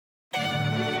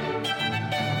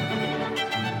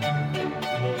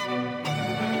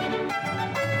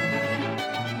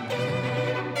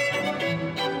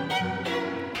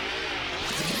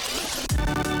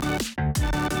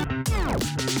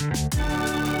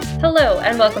Hello,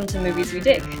 and welcome to Movies We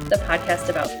Dig, the podcast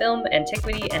about film,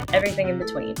 antiquity, and everything in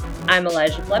between. I'm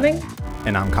Elijah Fleming.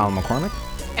 And I'm Colin McCormick.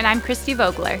 And I'm Christy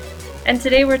Vogler. And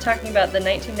today we're talking about the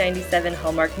 1997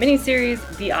 Hallmark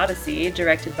miniseries, The Odyssey,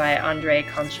 directed by Andrei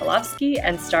Konchalovsky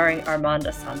and starring Armand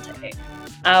Assante.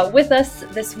 With us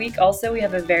this week also, we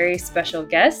have a very special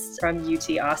guest from UT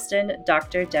Austin,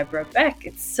 Dr. Deborah Beck.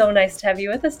 It's so nice to have you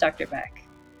with us, Dr. Beck.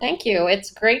 Thank you.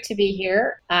 It's great to be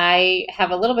here. I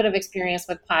have a little bit of experience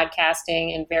with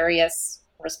podcasting in various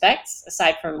respects,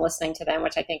 aside from listening to them,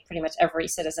 which I think pretty much every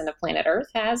citizen of planet Earth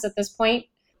has at this point.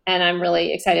 And I'm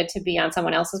really excited to be on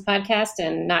someone else's podcast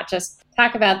and not just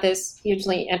talk about this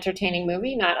hugely entertaining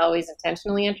movie, not always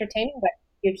intentionally entertaining, but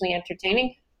hugely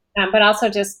entertaining, but also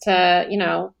just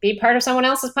to, be part of someone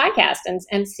else's podcast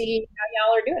and see how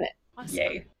y'all are doing it. Awesome.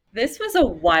 Yay. This was a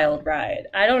wild ride.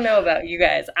 I don't know about you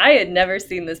guys. I had never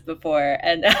seen this before,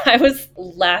 and I was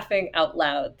laughing out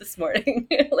loud this morning,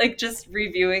 like just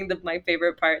reviewing my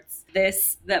favorite parts.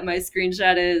 That my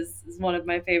screenshot is one of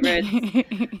my favorites.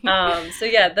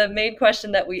 The main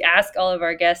question that we ask all of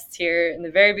our guests here in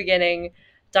the very beginning,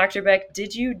 Dr. Beck,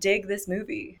 did you dig this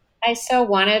movie? I so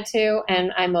wanted to,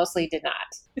 and I mostly did not.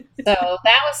 So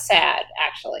that was sad,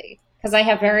 actually. Because I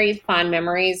have very fond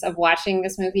memories of watching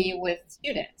this movie with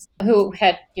students who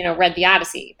had, read The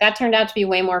Odyssey. That turned out to be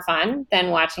way more fun than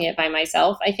watching it by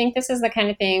myself. I think this is the kind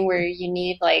of thing where you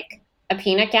need like a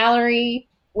peanut gallery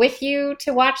with you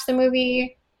to watch the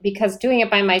movie, because doing it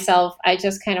by myself, I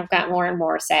just kind of got more and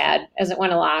more sad as it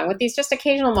went along, with these just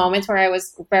occasional moments where I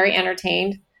was very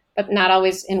entertained, but not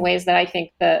always in ways that I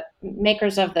think the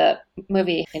makers of the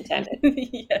movie intended.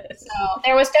 Yes. So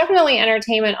there was definitely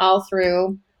entertainment all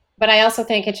through. But I also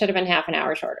think it should have been half an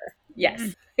hour shorter.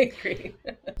 Yes, I agree.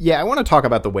 Yeah, I want to talk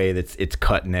about the way that it's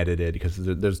cut and edited, because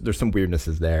there's some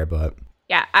weirdnesses there, but...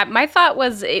 Yeah, my thought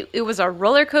was it was a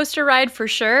roller coaster ride for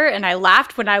sure, and I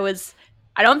laughed when I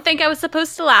don't think I was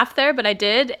supposed to laugh there, but I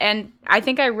did, and I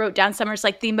think I wrote down somewhere, it's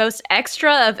like the most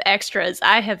extra of extras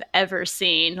I have ever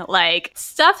seen. Like,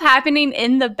 stuff happening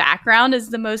in the background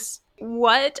is the most...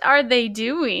 What are they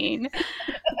doing?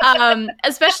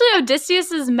 Especially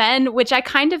Odysseus's men, which I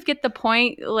kind of get the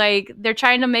point. Like, they're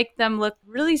trying to make them look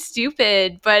really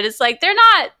stupid, but it's like, they're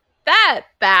not that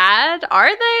bad,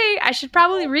 are they? I should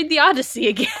probably read the Odyssey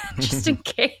again, just in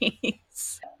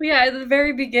case. Yeah, at the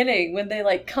very beginning, when they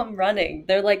come running,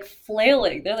 they're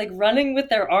flailing. They're running with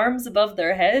their arms above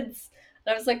their heads.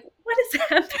 And I was like, what is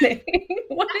happening?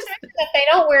 What is that they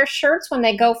don't wear shirts when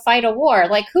they go fight a war?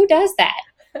 Like, who does that?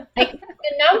 Like,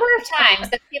 the number of times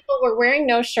that people were wearing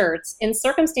no shirts in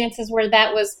circumstances where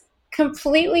that was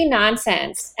completely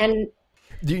nonsense. And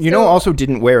also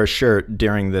didn't wear a shirt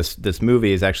during this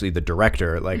movie is actually the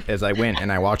director. Like, as I went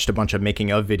and I watched a bunch of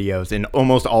making of videos, in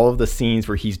almost all of the scenes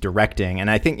where he's directing,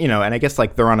 and I think, and I guess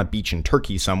they're on a beach in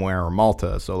Turkey somewhere or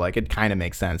Malta, so it kind of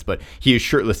makes sense, but he is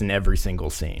shirtless in every single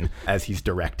scene as he's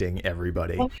directing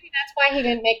everybody. Well, maybe that's why he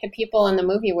didn't make the people in the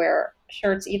movie wear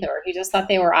shirts either. He just thought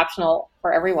they were optional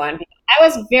for everyone. I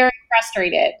was very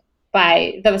frustrated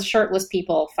by the shirtless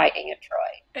people fighting at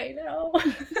Troy. I know.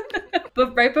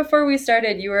 But right before we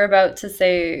started, you were about to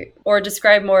say or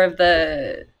describe more of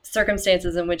the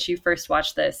circumstances in which you first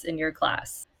watched this in your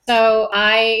class. So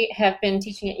I have been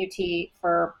teaching at UT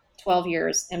for 12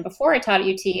 years. And before I taught at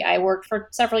UT, I worked for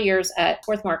several years at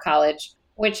Swarthmore College,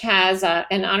 which has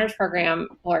an honors program,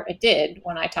 or it did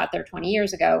when I taught there 20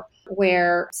 years ago,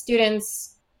 where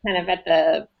students kind of at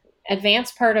the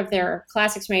advanced part of their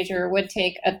classics major would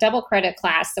take a double credit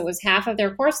class that was half of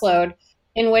their course load,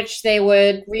 in which they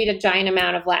would read a giant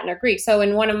amount of Latin or Greek. So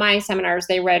in one of my seminars,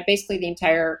 they read basically the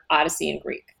entire Odyssey in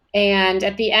Greek. And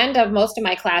at the end of most of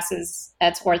my classes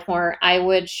at Swarthmore, I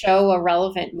would show a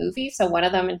relevant movie. So one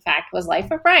of them, in fact, was Life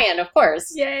of Brian, of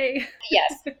course. Yay.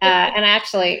 Yes. And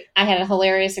actually, I had a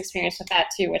hilarious experience with that,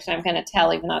 too, which I'm going to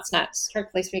tell, even though it's not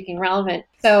strictly speaking relevant.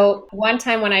 So one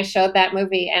time when I showed that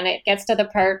movie, and it gets to the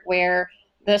part where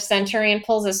the centurion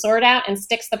pulls his sword out and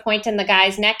sticks the point in the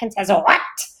guy's neck and says, "What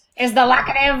is the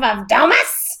locative of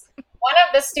Domus?" One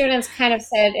of the students kind of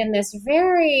said in this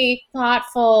very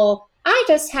thoughtful, I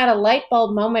just had a light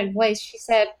bulb moment voice. She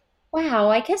said, "Wow,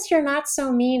 I guess you're not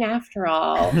so mean after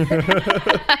all." I'm very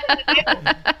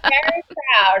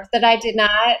proud that I did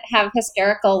not have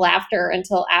hysterical laughter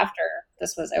until after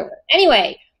this was over.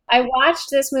 Anyway, I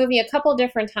watched this movie a couple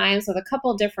different times with a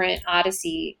couple different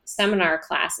Odyssey seminar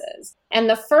classes. And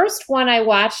the first one I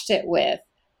watched it with,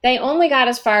 they only got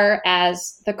as far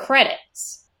as the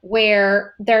credits,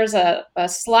 where there's a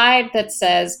slide that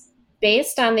says,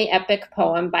 based on the epic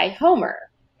poem by Homer.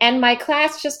 And my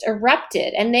class just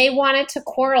erupted, and they wanted to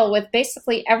quarrel with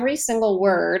basically every single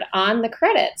word on the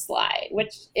credit slide,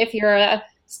 which, if you're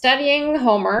studying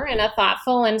Homer in a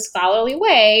thoughtful and scholarly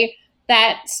way,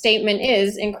 that statement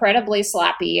is incredibly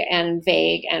sloppy and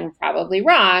vague and probably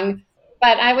wrong.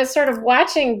 But I was sort of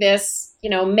watching this,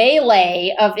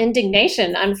 melee of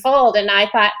indignation unfold, and I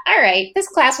thought, all right, this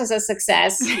class was a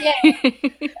success. Yay. I didn't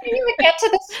even get to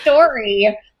the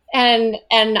story. And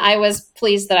I was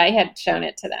pleased that I had shown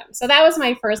it to them. So that was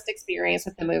my first experience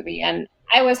with the movie, and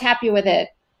I was happy with it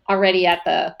already at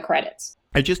the credits.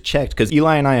 I just checked because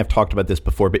Eli and I have talked about this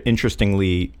before, but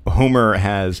interestingly, Homer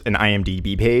has an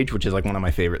IMDb page, which is like one of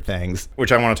my favorite things,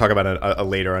 which I want to talk about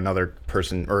later, another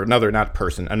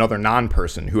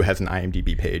non-person who has an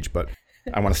IMDb page, but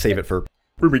I want to save it for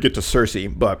when we get to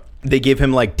Cersei. But they give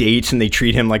him like dates and they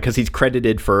treat him like, because he's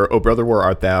credited for Oh Brother, Where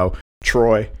Art Thou,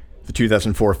 Troy, the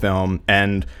 2004 film,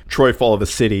 and Troy Fall of a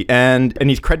City, and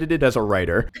he's credited as a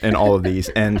writer in all of these,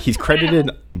 and he's credited,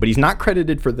 but he's not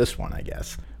credited for this one, I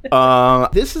guess.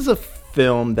 This is a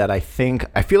film that I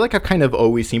feel like I've kind of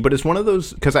always seen, but it's one of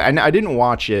those, because I didn't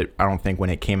watch it, I don't think,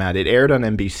 when it came out. It aired on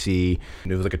NBC.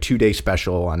 It was like a 2-day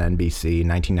special on NBC in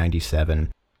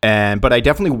 1997. But I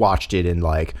definitely watched it in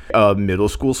like a middle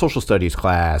school social studies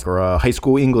class or a high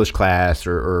school English class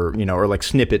or like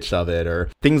snippets of it or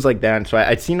things like that. And so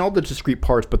I'd seen all the discrete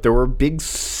parts, but there were big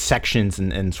sections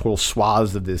and whole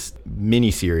swaths of this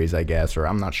miniseries, I guess, or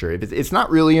I'm not sure. It's not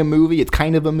really a movie. It's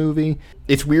kind of a movie.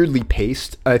 It's weirdly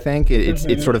paced, I think.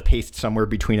 It's sort of paced somewhere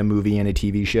between a movie and a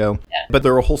TV show. Yeah. But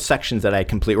there were whole sections that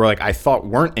I thought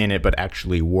weren't in it, but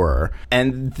actually were.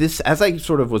 And this, as I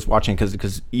sort of was watching,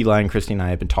 because Eli and Christy and I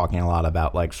have been talking a lot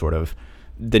about like sort of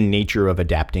the nature of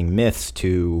adapting myths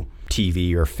to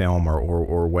TV or film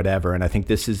or whatever. And I think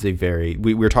this is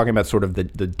we were talking about sort of the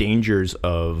dangers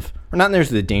of, or not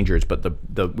necessarily the dangers, but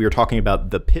we were talking about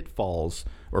the pitfalls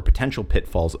or potential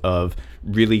pitfalls of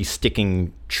really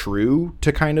sticking true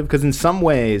to kind of, because in some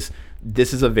ways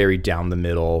this is a very down the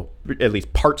middle, at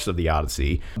least parts of the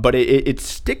Odyssey, but it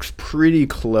sticks pretty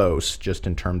close just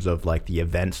in terms of like the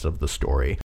events of the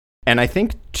story. And I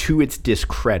think to its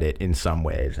discredit in some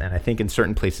ways, and I think in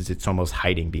certain places it's almost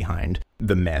hiding behind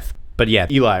the myth. But yeah,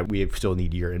 Eli, we still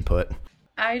need your input.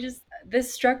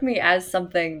 This struck me as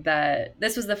something that,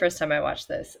 this was the first time I watched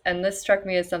this, and this struck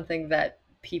me as something that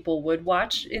people would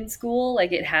watch in school.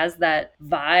 Like, it has that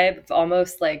vibe of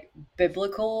almost like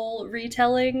biblical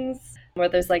retellings where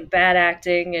there's like bad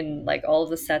acting and like all of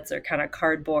the sets are kind of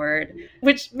cardboard,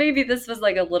 which maybe this was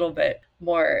like a little bit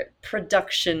more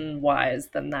production wise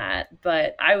than that.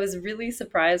 But I was really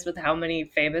surprised with how many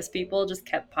famous people just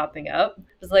kept popping up. It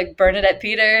was like Bernadette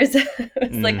Peters, it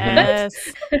was like Yes.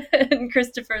 and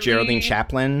Christopher Geraldine Lee.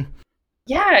 Chaplin.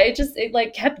 Yeah, it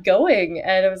like kept going,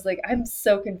 and I was like, I'm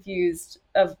so confused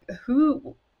of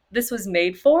who this was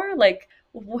made for. Like,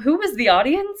 who was the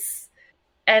audience?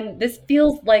 And this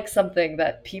feels like something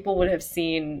that people would have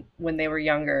seen when they were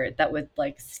younger that would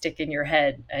like stick in your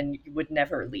head and you would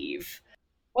never leave.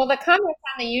 Well, the comments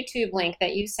on the YouTube link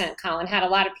that you sent, Colin, had a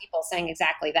lot of people saying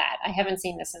exactly that. I haven't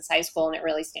seen this since high school, and it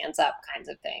really stands up kinds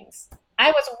of things.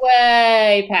 I was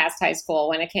way past high school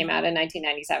when it came out in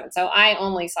 1997, so I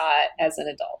only saw it as an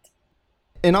adult.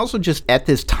 And also just at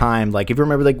this time, like if you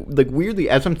remember, like weirdly,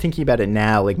 as I'm thinking about it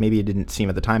now, like maybe it didn't seem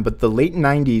at the time, but the late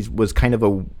 90s was kind of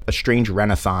a strange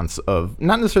renaissance of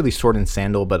not necessarily sword and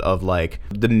sandal, but of like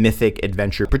the mythic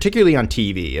adventure, particularly on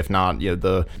TV. If not,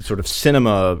 the sort of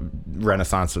cinema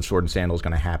renaissance of sword and sandal is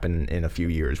going to happen in a few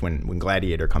years when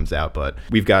Gladiator comes out. But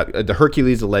we've got the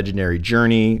Hercules, The Legendary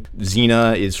Journey.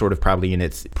 Xena is sort of probably in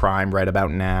its prime right about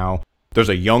now. There's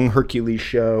a young Hercules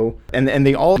show, and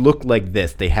they all look like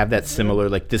this. They have that similar,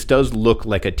 like, this does look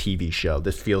like a TV show.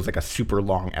 This feels like a super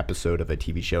long episode of a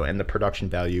TV show, and the production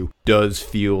value does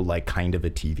feel like kind of a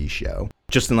TV show.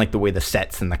 Just in, like, the way the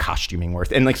sets and the costuming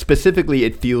work. And, like, specifically,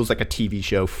 it feels like a TV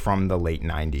show from the late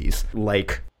 90s,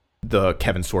 like the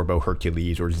Kevin Sorbo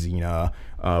Hercules or Xena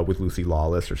with Lucy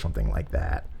Lawless or something like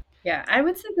that. Yeah, I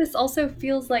would say this also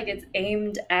feels like it's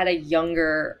aimed at a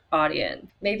younger audience.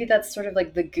 Maybe that's sort of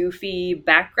like the goofy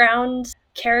background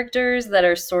characters that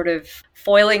are sort of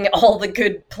foiling all the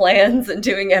good plans and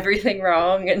doing everything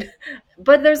wrong.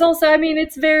 But there's also, I mean,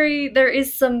 there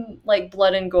is some like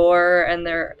blood and gore, and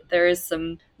there is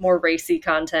some more racy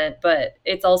content, but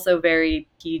it's also very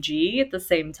PG at the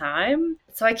same time.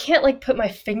 So I can't like put my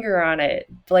finger on it,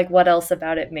 like what else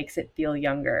about it makes it feel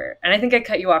younger. And I think I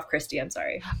cut you off, Christy. I'm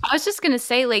sorry. I was just going to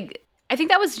say, like, I think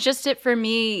that was just it for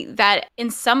me, that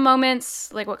in some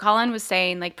moments, like what Colin was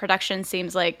saying, like production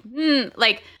seems like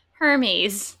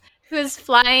Hermes, who is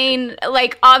flying,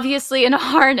 like obviously in a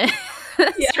harness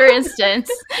for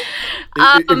instance.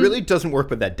 It really doesn't work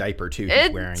with that diaper too he's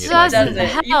wearing. It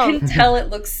doesn't. You can tell it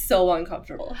looks so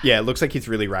uncomfortable. Yeah, it looks like he's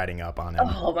really riding up on him.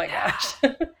 Oh my gosh.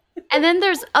 And then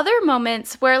there's other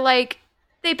moments where like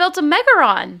they built a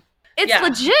Megaron. It's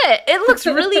legit. It looks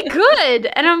really good.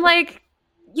 And I'm like,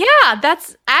 yeah,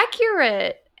 that's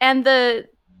accurate. And the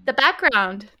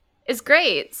background is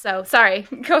great. So sorry,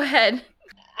 go ahead.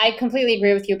 I completely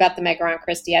agree with you about the Megaron,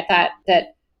 Christy. I thought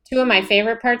that two of my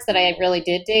favorite parts that I really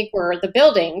did dig were the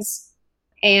buildings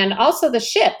and also the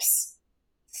ships.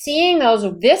 Seeing those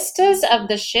vistas of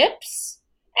the ships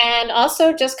and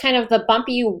also just kind of the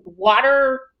bumpy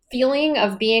water feeling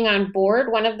of being on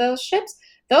board one of those ships,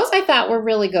 those I thought were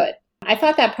really good. I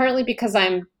thought that partly because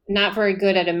I'm not very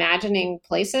good at imagining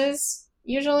places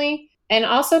usually, and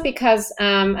also because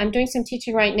I'm doing some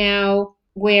teaching right now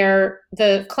where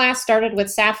the class started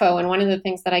with Sappho, and one of the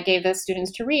things that I gave the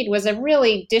students to read was a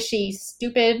really dishy,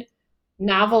 stupid,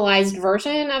 novelized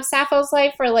version of Sappho's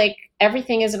life where like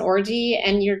everything is an orgy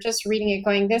and you're just reading it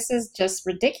going, this is just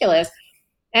ridiculous.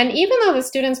 And even though the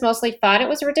students mostly thought it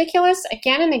was ridiculous,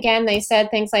 again and again they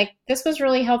said things like, this was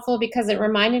really helpful because it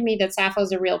reminded me that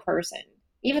Sappho's a real person.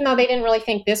 Even though they didn't really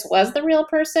think this was the real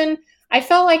person, I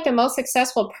felt like the most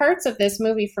successful parts of this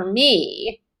movie for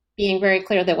me, being very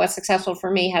clear that what's successful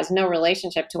for me has no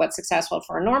relationship to what's successful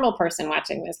for a normal person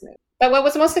watching this movie. But what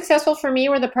was most successful for me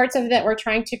were the parts of it that were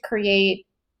trying to create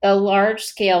a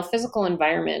large-scale physical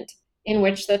environment in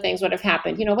which the things would have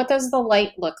happened. You know, what does the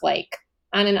light look like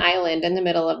on an island in the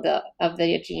middle of the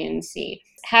Aegean Sea?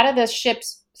 How do the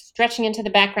ships stretching into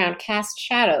the background cast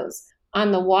shadows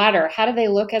on the water? How do they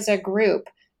look as a group?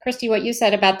 Christy, what you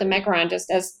said about the Megaron,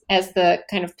 just as the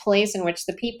kind of place in which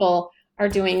the people are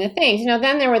doing the things. You know,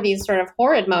 then there were these sort of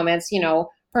horrid moments, you know,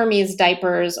 Hermes'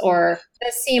 diapers or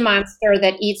the sea monster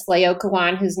that eats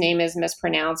Laocoon, whose name is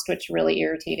mispronounced, which really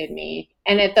irritated me.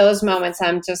 And at those moments,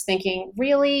 I'm just thinking,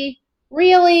 really?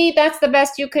 Really? That's the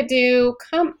best you could do?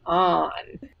 Come on.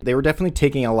 They were definitely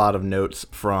taking a lot of notes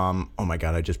from, oh my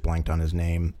God, I just blanked on his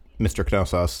name, Mr.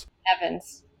 Knossos.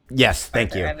 Evans. Yes,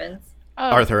 thank you. Evans. Oh.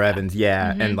 Arthur Evans,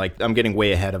 yeah. Mm-hmm. And like, I'm getting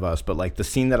way ahead of us, but like the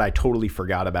scene that I totally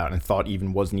forgot about and thought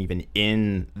even wasn't even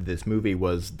in this movie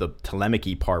was the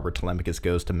Telemachy part where Telemachus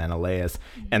goes to Menelaus.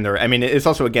 And I mean, it's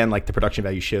also, again, like the production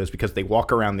value shows because they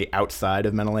walk around the outside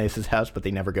of Menelaus' house, but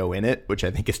they never go in it, which I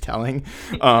think is telling.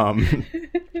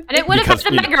 And it would have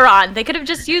had the Megaron. They could have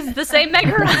just used the same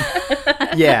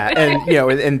Megaron. Yeah, and you know,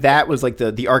 and that was like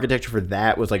the architecture for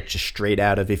that was like just straight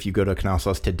out of if you go to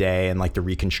Knossos today and like the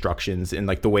reconstructions and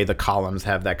like the way the columns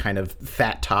have that kind of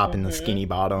fat top and the skinny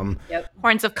bottom. Yep.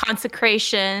 Horns of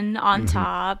consecration on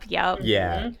top. Yep.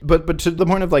 Yeah. But to the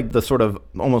point of like the sort of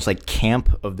almost like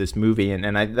camp of this movie,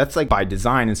 and that's like by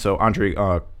design. And so Andrei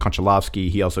Konchalovsky,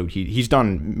 he's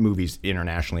done movies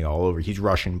internationally all over. He's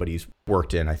Russian, but he's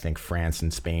worked in I think France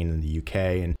and Spain and the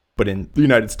UK. But in the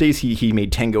United States, he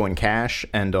made Tango and Cash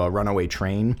and Runaway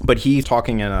Train. But he's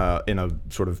talking in a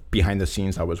sort of behind the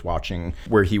scenes I was watching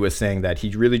where he was saying that he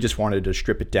really just wanted to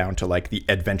strip it down to like the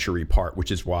adventure-y part,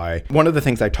 which is why one of the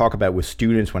things I talk about with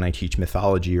students when I teach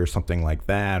mythology or something like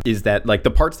that is that like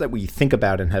the parts that we think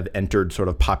about and have entered sort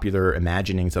of popular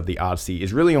imaginings of the Odyssey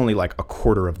is really only like a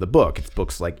quarter of the book. It's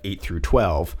books like 8 through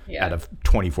 12 out of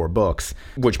 24 books,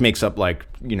 which makes up like,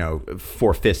 you know,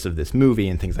 4/5 of this movie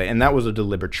and things like that. And that was a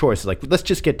deliberate choice. Like, let's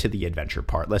just get to the adventure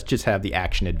part. Let's just have the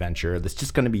action adventure. It's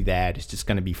just going to be that. It's just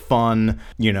going to be fun.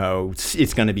 You know,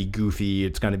 it's going to be goofy.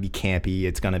 It's going to be campy.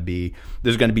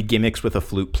 There's going to be gimmicks with a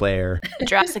flute player.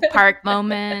 Jurassic Park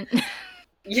moment.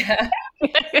 Yeah.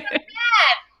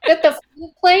 That the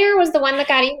flute player was the one that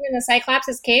got eaten in the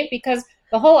Cyclops' cave because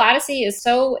the whole Odyssey is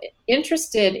so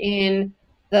interested in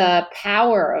the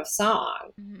power of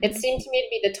song. Mm-hmm. It seemed to me to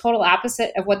be the total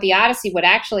opposite of what the Odyssey would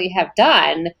actually have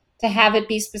done, to have it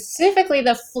be specifically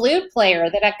the flute player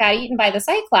that got eaten by the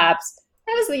Cyclops.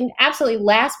 That was the absolutely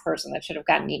last person that should have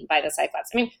gotten eaten by the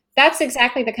Cyclops. I mean, that's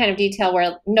exactly the kind of detail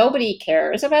where nobody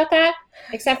cares about that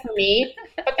except for me.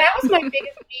 But that was my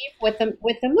biggest beef with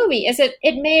the movie, is it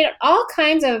made all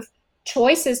kinds of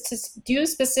choices to do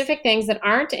specific things that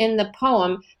aren't in the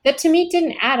poem that to me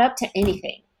didn't add up to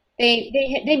anything.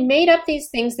 They made up these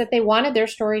things that they wanted their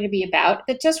story to be about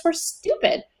that just were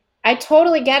stupid. I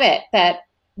totally get it that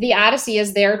the Odyssey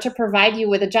is there to provide you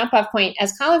with a jump-off point,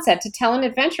 as Colin said, to tell an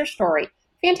adventure story.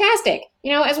 Fantastic.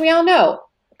 You know, as we all know,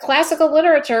 classical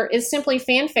literature is simply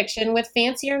fan fiction with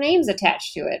fancier names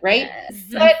attached to it, right? Yes.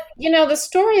 But, you know, the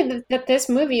story that this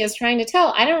movie is trying to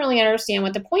tell, I don't really understand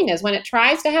what the point is. When it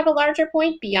tries to have a larger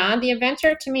point beyond the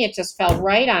adventure, to me, it just fell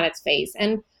right on its face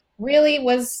and really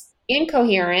was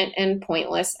incoherent and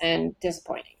pointless and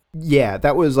disappointing. Yeah,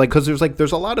 that was like, because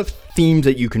there's a lot of themes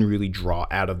that you can really draw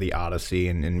out of the Odyssey,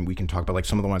 and we can talk about like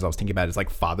some of the ones I was thinking about is like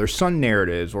father-son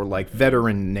narratives or like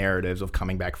veteran narratives of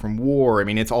coming back from war. I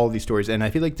mean, it's all of these stories, and I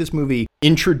feel like this movie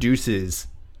introduces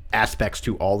aspects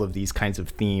to all of these kinds of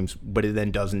themes, but it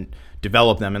then doesn't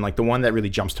develop them. And like the one that really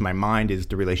jumps to my mind is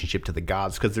the relationship to the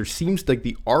gods, because there seems like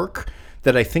the arc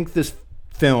that I think this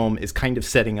film is kind of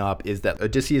setting up is that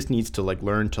Odysseus needs to like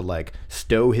learn to like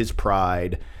stow his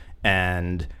pride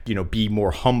and, you know, be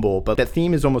more humble. But that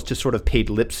theme is almost just sort of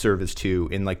paid lip service to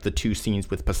in like the two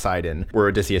scenes with Poseidon, where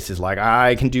Odysseus is like,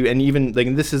 I can do, and even like,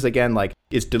 and this is again like,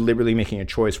 is deliberately making a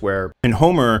choice where in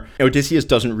Homer, Odysseus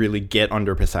doesn't really get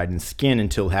under Poseidon's skin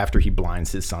until after he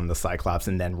blinds his son, the Cyclops,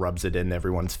 and then rubs it in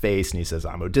everyone's face. And he says,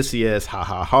 I'm Odysseus, ha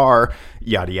ha ha,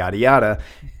 yada, yada, yada.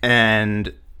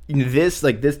 And this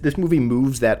movie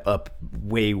moves that up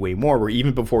way more, where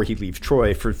even before he leaves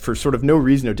Troy, for sort of no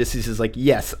reason, Odysseus is like,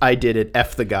 yes, I did it,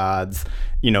 F the gods,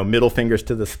 you know, middle fingers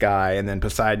to the sky. And then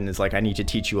Poseidon is like, I need to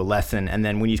teach you a lesson. And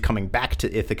then when he's coming back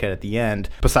to Ithaca at the end,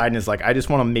 Poseidon is like, I just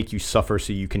want to make you suffer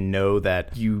so you can know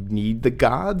that you need the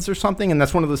gods or something. And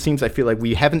that's one of those scenes I feel like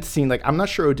we haven't seen. Like, I'm not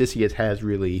sure Odysseus has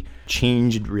really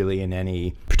changed really in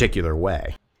any particular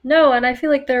way. No, and I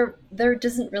feel like there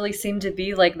doesn't really seem to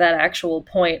be like that actual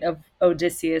point of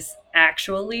Odysseus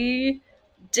actually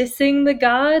dissing the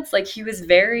gods. Like, he was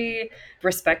very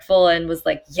respectful and was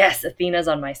like, yes, Athena's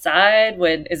on my side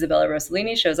when Isabella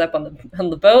Rossellini shows up on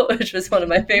the boat, which was one of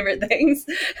my favorite things.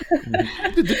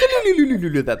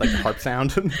 That like harp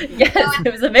sound. Yes,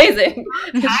 it was amazing.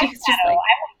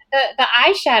 The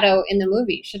eyeshadow in the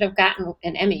movie should have gotten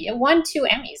an Emmy. It won 2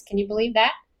 Emmys. Can you believe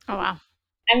that? Oh, wow.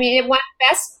 I mean, it won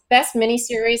best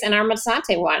miniseries, and Armand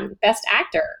Assante won best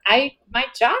actor. My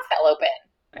jaw fell open.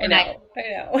 I know.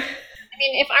 I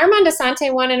mean, if Armand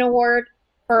Assante won an award,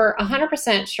 for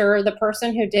 100% sure, the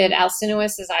person who did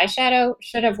Alcinous's eyeshadow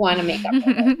should have won a makeup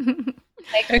award.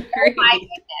 Like, oh my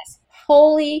goodness,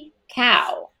 holy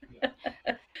cow!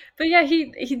 But yeah,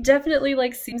 he definitely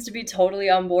like seems to be totally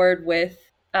on board with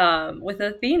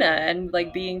Athena and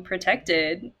like being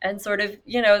protected, and sort of,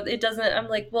 you know, it doesn't. I'm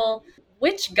like, well,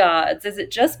 which gods? Is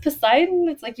it just Poseidon?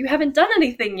 It's like, you haven't done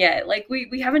anything yet. Like,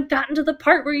 we haven't gotten to the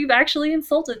part where you've actually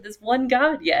insulted this one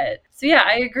god yet. So yeah,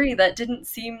 I agree. That didn't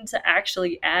seem to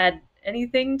actually add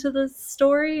anything to the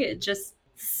story. It just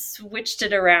switched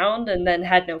it around and then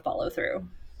had no follow through.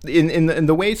 In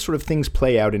the way sort of things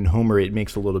play out in Homer, it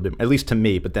makes a little bit, at least to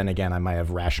me, but then again, I might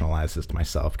have rationalized this to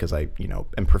myself because I, you know,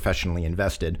 am professionally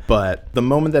invested. But the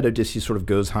moment that Odysseus sort of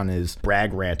goes on his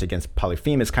brag rant against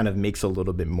Polyphemus kind of makes a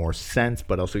little bit more sense,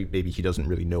 but also maybe he doesn't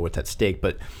really know what's at stake.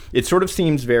 But it sort of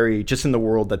seems very, just in the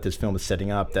world that this film is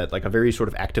setting up, that like a very sort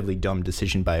of actively dumb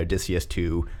decision by Odysseus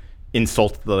to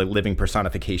insult the living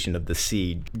personification of the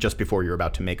sea just before you're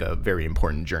about to make a very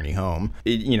important journey home.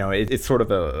 It's sort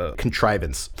of a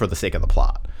contrivance for the sake of the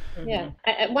plot. Yeah.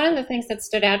 One of the things that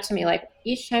stood out to me, like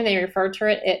each time they referred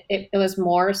to it was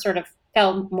more sort of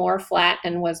felt more flat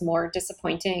and was more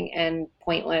disappointing and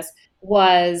pointless,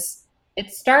 was it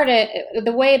started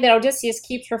the way that Odysseus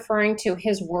keeps referring to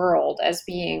his world as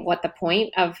being what the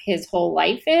point of his whole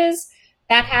life is.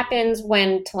 That happens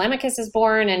when Telemachus is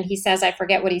born, and he says, I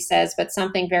forget what he says, but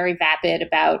something very vapid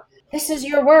about, this is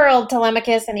your world,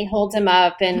 Telemachus, and he holds him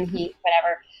up and he,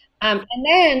 whatever. And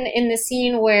then in the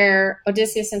scene where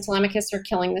Odysseus and Telemachus are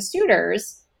killing the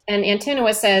suitors, and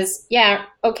Antinous says, yeah,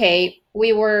 okay,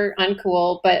 we were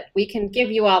uncool, but we can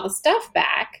give you all the stuff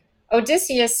back.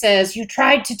 Odysseus says, you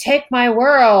tried to take my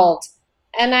world.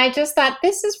 And I just thought,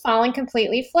 this is falling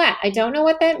completely flat. I don't know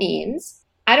what that means.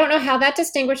 I don't know how that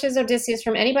distinguishes Odysseus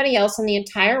from anybody else in the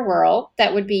entire world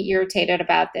that would be irritated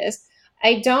about this.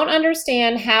 I don't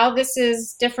understand how this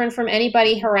is different from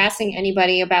anybody harassing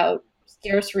anybody about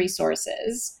scarce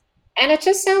resources. And it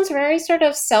just sounds very sort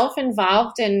of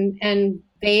self-involved and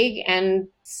vague and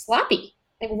sloppy.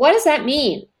 Like, what does that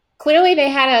mean? Clearly they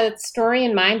had a story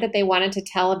in mind that they wanted to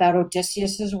tell about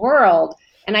Odysseus's world.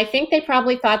 And I think they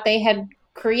probably thought they had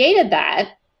created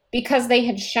that because they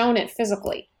had shown it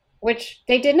physically, which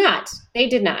they did not. They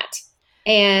did not.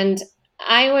 And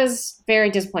I was very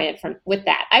disappointed with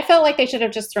that. I felt like they should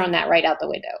have just thrown that right out the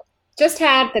window. Just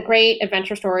had the great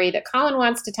adventure story that Colin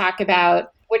wants to talk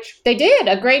about, which they did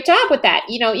a great job with that.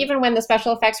 You know, even when the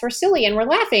special effects were silly and we're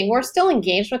laughing, we're still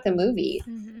engaged with the movie.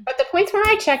 Mm-hmm. But the points where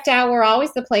I checked out were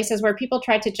always the places where people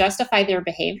tried to justify their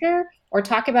behavior or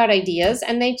talk about ideas,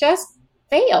 and they just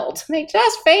failed. They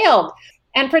just failed.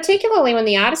 And particularly when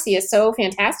the Odyssey is so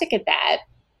fantastic at that,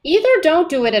 either don't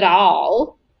do it at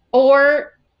all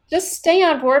or just stay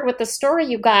on board with the story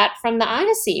you got from the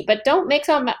Odyssey, but don't make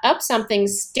up something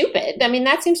stupid. I mean,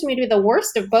 that seems to me to be the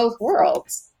worst of both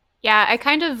worlds. Yeah, I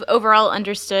kind of overall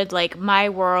understood like my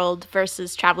world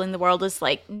versus traveling the world is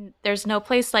like there's no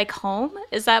place like home.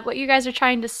 Is that what you guys are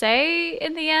trying to say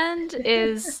in the end?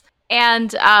 Is and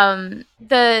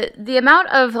the amount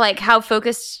of like how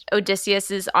focused Odysseus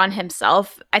is on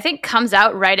himself, I think comes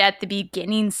out right at the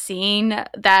beginning scene.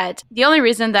 That the only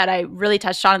reason that I really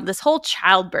touched on this whole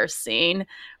childbirth scene,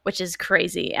 which is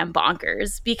crazy and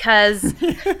bonkers, because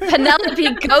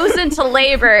Penelope goes into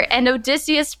labor and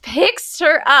Odysseus picks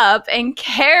her up and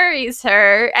carries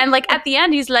her. And like at the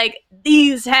end, he's like,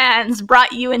 these hands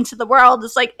brought you into the world.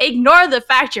 It's like, ignore the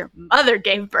fact your mother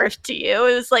gave birth to you.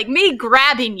 It was like me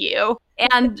grabbing you.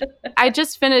 And I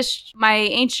just finished my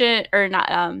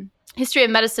History of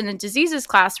Medicine and Diseases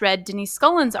class, read Denise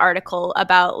Scullin's article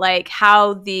about like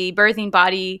how the birthing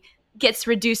body gets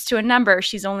reduced to a number.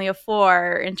 She's only a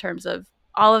 4 in terms of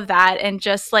all of that. And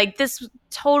just like this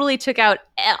totally took out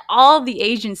all the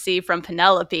agency from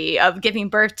Penelope of giving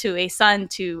birth to a son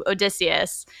to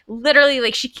Odysseus. Literally,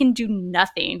 like she can do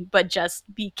nothing but just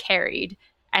be carried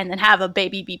and then have a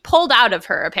baby be pulled out of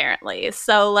her, apparently.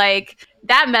 So like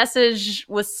that message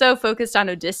was so focused on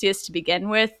Odysseus to begin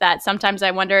with that sometimes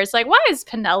I wonder, it's like, why is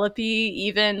Penelope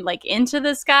even like into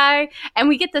this guy? And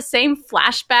we get the same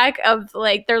flashback of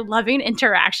like their loving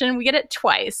interaction. We get it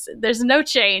twice. There's no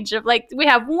change of like, we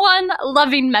have one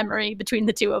loving memory between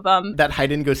the two of them. That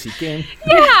hide and go seek game?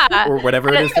 Yeah. Or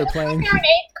whatever it is they're playing. You're in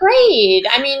 8th grade.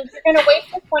 I mean, you're going to wait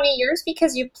for 20 years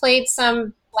because you played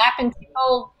some slap and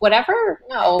tickle, whatever?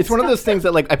 No. It's one of those things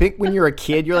that, like, I think when you're a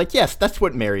kid, you're like, yes, that's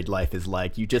what married life is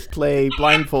like. You just play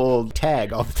blindfold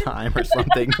tag all the time or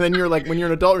something. Then you're like, when you're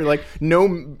an adult, you're like,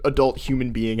 no adult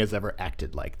human being has ever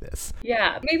acted like this.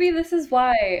 Yeah, maybe this is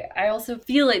why I also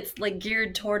feel it's like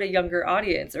geared toward a younger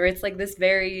audience, or it's like this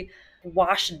very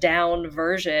washed down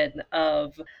version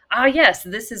of, yes,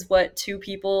 this is what two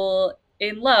people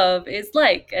in love is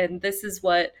like, and this is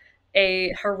what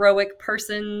a heroic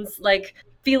person's like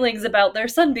feelings about their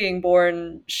son being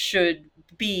born should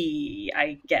be,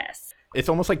 I guess. It's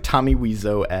almost like Tommy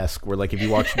Wiseau-esque, where like if you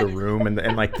watch The Room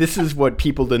and like this is what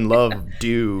people in love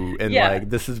do, and like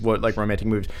this is what like romantic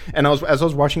movies. And as I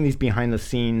was watching these behind the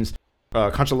scenes,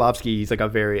 Konchalovsky, he's like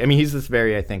he's this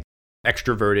very, I think,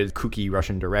 extroverted, kooky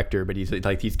Russian director, but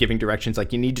he's giving directions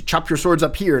like, you need to chop your swords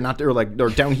up here, or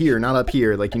down here, not up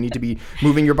here. Like you need to be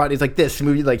moving your bodies like this.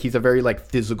 Like he's a very like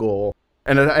physical.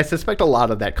 And I suspect a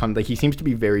lot of that comes, like, he seems to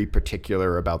be very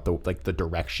particular about the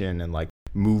direction and like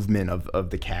movement of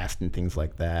the cast and things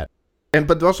like that.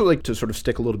 But also like to sort of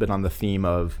stick a little bit on the theme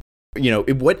of,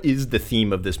 what is the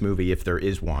theme of this movie, if there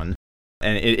is one?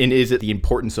 And is it the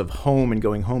importance of home and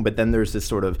going home? But then there's this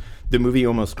sort of, the movie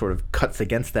almost sort of cuts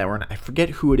against that, where I forget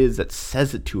who it is that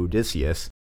says it to Odysseus.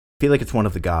 I feel like it's one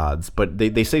of the gods, but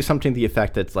they say something to the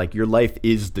effect that's like, your life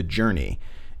is the journey.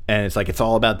 And it's like, it's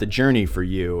all about the journey for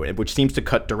you, which seems to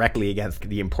cut directly against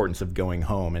the importance of going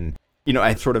home. And,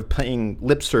 I sort of paying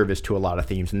lip service to a lot of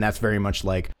themes, and that's very much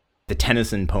like the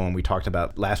Tennyson poem we talked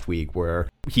about last week, where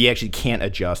he actually can't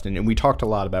adjust. And we talked a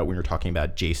lot about, when we were talking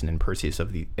about Jason and Perseus,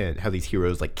 of how these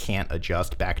heroes like can't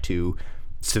adjust back to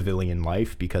civilian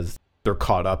life because they're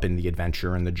caught up in the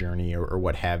adventure and the journey or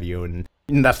what have you. And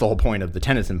that's the whole point of the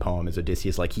Tennyson poem, is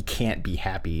Odysseus, like, he can't be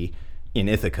happy in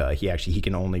Ithaca. He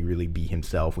can only really be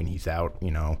himself when he's out,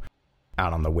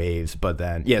 out on the waves. But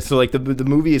then, so like the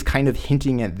movie is kind of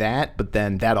hinting at that, but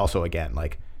then that also, again,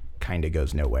 like, kind of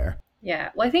goes nowhere. Yeah,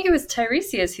 well, I think it was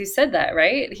Tiresias who said that,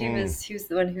 right? He was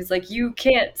the one who's like, you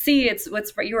can't see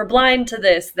you were blind to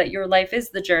this, that your life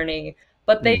is the journey.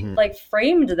 But they like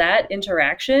framed that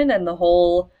interaction and the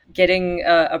whole getting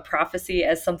a prophecy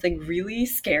as something really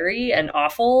scary and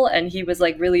awful, and he was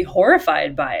like really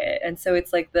horrified by it. And so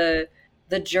it's like the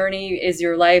journey is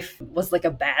your life was like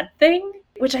a bad thing,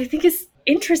 which I think is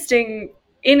interesting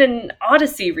in an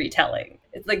Odyssey retelling.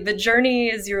 It's like the journey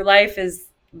is your life, is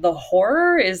the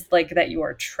horror is like that you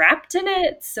are trapped in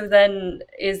it. So then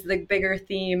is the bigger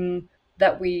theme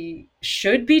that we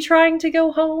should be trying to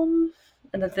go home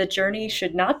and that the journey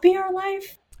should not be our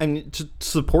life? And to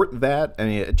support that, I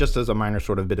mean, just as a minor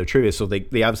sort of bit of trivia, so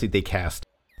they obviously cast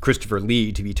Christopher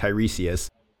Lee to be Tiresias,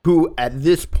 who at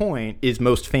this point is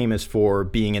most famous for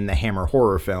being in the Hammer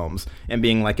horror films and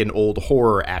being like an old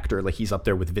horror actor. Like he's up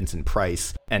there with Vincent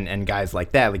Price and guys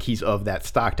like that. Like he's of that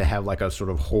stock to have like a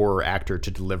sort of horror actor to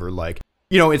deliver, like,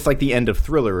 it's like the end of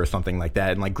Thriller or something like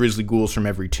that. And like grisly ghouls from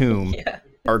every tomb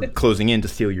are closing in to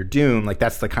steal your doom. Like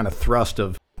that's the kind of thrust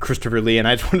of Christopher Lee. And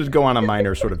I just wanted to go on a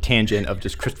minor sort of tangent of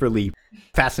just Christopher Lee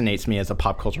fascinates me as a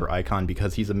pop culture icon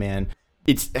because he's a man.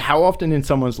 It's how often in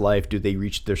someone's life do they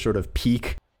reach their sort of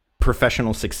peak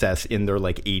professional success in their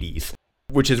like 80s,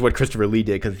 which is what Christopher Lee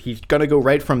did, because he's going to go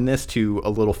right from this to a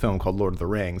little film called Lord of the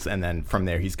Rings, and then from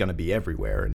there he's going to be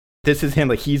everywhere. And this is him,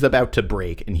 like, he's about to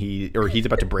break, and he's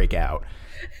about to break out,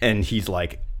 and he's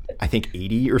like, I think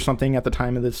 80 or something at the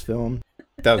time of this film.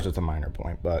 That was just a minor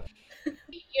point, but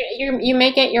you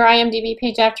may get your IMDb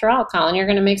page after all, Colin. You're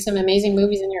going to make some amazing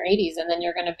movies in your 80s, and then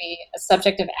you're going to be a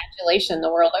subject of adulation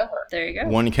the world over. There you go.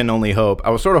 One can only hope. I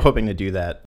was sort of hoping to do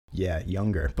that,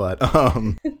 younger, but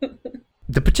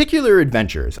the particular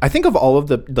adventures, I think of all of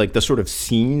the sort of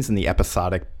scenes and the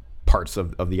episodic parts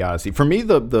of the Odyssey. For me,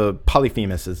 the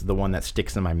Polyphemus is the one that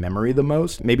sticks in my memory the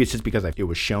most. Maybe it's just because it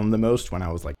was shown the most when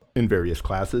I was like in various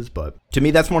classes, but to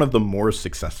me, that's one of the more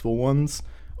successful ones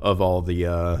of all the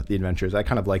adventures. I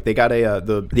kind of like, they got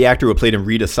the actor who played him,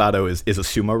 Rita Sato, is a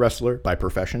sumo wrestler by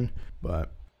profession,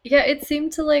 but yeah, it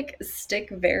seemed to like stick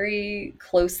very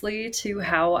closely to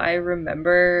how I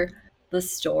remember the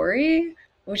story,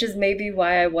 which is maybe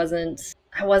why I wasn't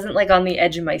like on the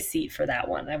edge of my seat for that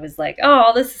one. I was like,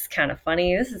 oh, this is kind of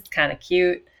funny, this is kind of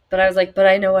cute, but I was like, but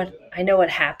I know what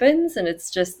happens, and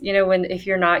it's just, if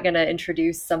you're not gonna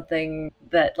introduce something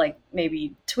that like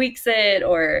maybe tweaks it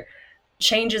or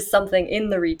changes something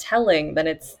in the retelling, then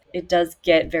it does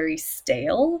get very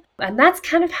stale. And that's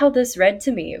kind of how this read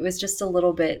to me. It was just a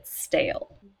little bit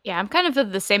stale. Yeah, I'm kind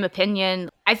of the same opinion.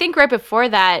 I think right before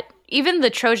that, even the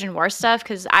Trojan War stuff,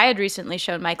 because I had recently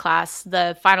shown my class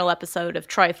the final episode of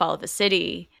Troy Fall of a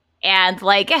City, and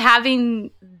like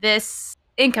having this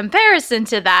in comparison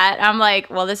to that, I'm like,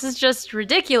 well, this is just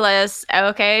ridiculous.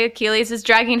 Okay, Achilles is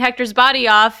dragging Hector's body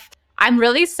off. I'm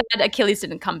really sad Achilles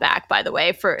didn't come back, by the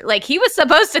way. For like, he was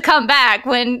supposed to come back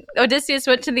when Odysseus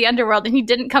went to the underworld and he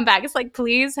didn't come back. It's like,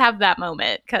 please have that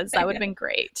moment, because that would have been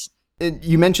great.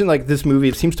 You mentioned like this movie,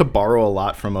 it seems to borrow a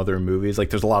lot from other movies. Like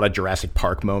there's a lot of Jurassic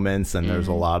Park moments, and there's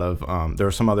a lot of there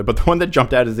are some other, but the one that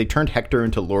jumped out is they turned Hector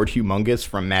into Lord Humongous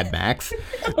from Mad Max.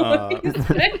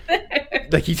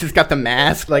 Like he's just got the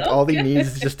mask, like all he needs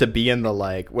is just to be in the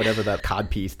like whatever that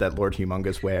codpiece that Lord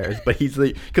Humongous wears. But he's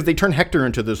because they turn Hector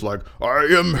into this like, I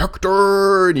am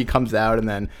Hector, and he comes out, and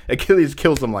then Achilles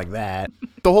kills him like that.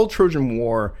 The whole Trojan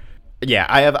War, yeah,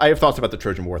 I have thoughts about the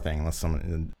Trojan War thing. Unless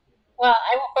someone. Well,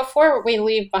 before we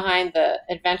leave behind the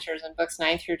adventures in books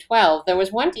 9 through 12, there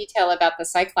was one detail about the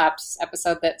Cyclops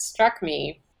episode that struck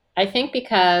me. I think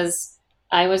because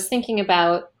I was thinking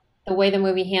about the way the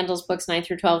movie handles books 9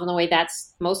 through 12 and the way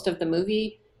that's most of the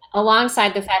movie,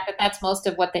 alongside the fact that that's most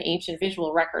of what the ancient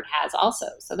visual record has also.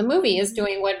 So the movie is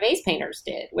doing what vase painters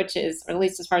did, which is, or at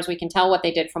least as far as we can tell what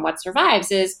they did from what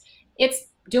survives, is it's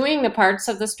doing the parts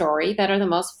of the story that are the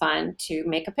most fun to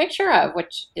make a picture of,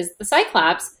 which is the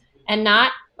Cyclops, and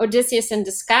not Odysseus in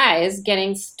disguise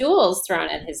getting stools thrown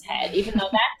at his head, even though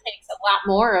that takes a lot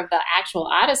more of the actual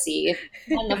Odyssey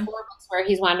than the 4 books where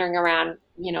he's wandering around,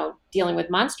 dealing with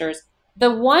monsters.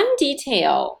 The one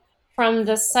detail from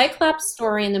the Cyclops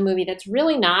story in the movie that's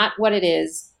really not what it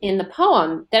is in the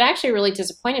poem that actually really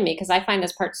disappointed me, because I find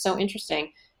this part so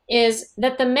interesting, is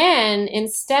that the men,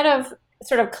 instead of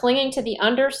sort of clinging to the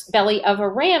underbelly of a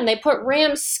ram, they put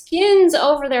ram skins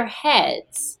over their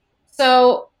heads.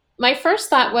 So my first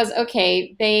thought was,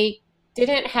 okay, they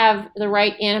didn't have the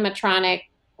right animatronic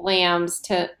lambs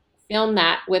to film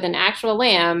that with an actual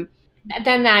lamb.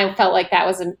 Then I felt like that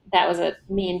was a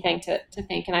mean thing to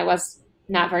think, and I was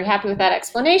not very happy with that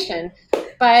explanation.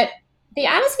 But the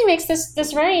Odyssey makes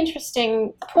this very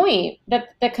interesting point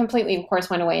that completely, of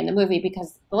course, went away in the movie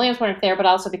because the lambs weren't there, but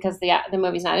also because the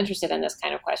movie's not interested in this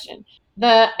kind of question.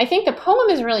 I think the poem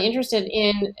is really interested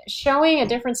in showing a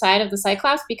different side of the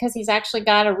Cyclops because he's actually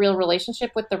got a real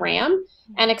relationship with the ram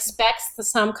and expects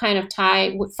some kind of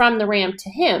tie from the ram to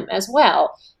him as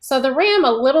well. So the ram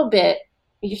a little bit,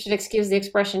 you should excuse the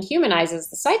expression, humanizes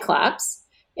the Cyclops.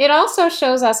 It also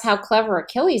shows us how clever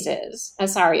Odysseus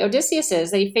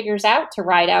is, that he figures out to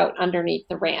ride out underneath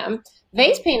the ram.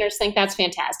 Vase painters think that's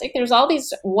fantastic. There's all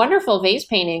these wonderful vase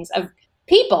paintings of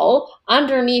people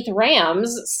underneath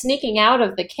rams sneaking out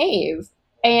of the cave.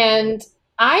 And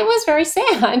I was very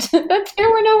sad that there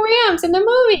were no rams in the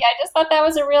movie. I just thought that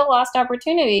was a real lost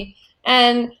opportunity.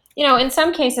 And in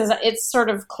some cases, it's sort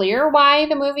of clear why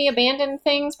the movie abandoned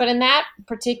things, but in that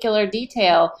particular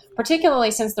detail, particularly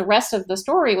since the rest of the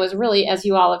story was really, as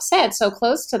you all have said, so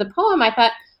close to the poem, I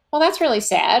thought, well, that's really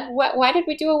sad. Why did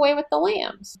we do away with the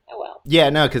lambs? Oh, well. Yeah,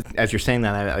 no, because as you're saying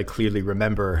that, I clearly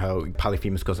remember how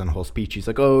Polyphemus goes on a whole speech. He's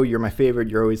like, oh, you're my favorite.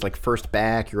 You're always like first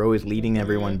back. You're always leading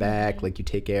everyone back. Like you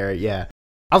take care. Yeah.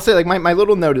 I'll say, like, my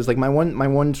little note is, like, my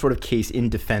one sort of case in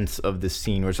defense of this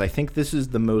scene was I think this is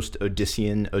the most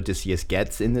Odysseus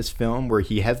gets in this film, where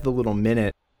he has the little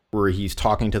minute where he's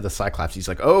talking to the Cyclops. He's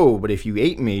like, oh, but if you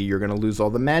ate me, you're going to lose all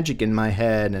the magic in my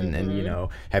head. And you know,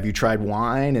 have you tried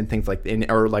wine and things like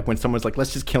that? Or like when someone's like,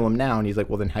 let's just kill him now. And he's like,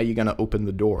 well, then how are you going to open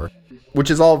the door?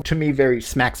 Which is all, to me,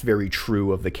 smacks very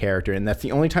true of the character. And that's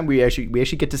the only time we actually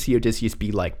get to see Odysseus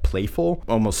be like playful,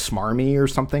 almost smarmy or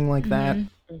something like that.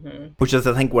 Which is,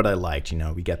 I think, what I liked. You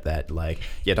know, we get that, like,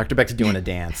 yeah, Dr. Beck's doing a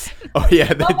dance. Oh,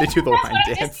 yeah, they do the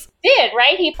wine dance. Did,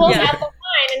 right? He pulls out the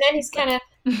wine, and then he's kind of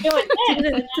doing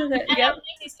this.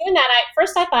 He's doing that.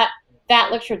 First I thought,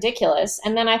 that looks ridiculous.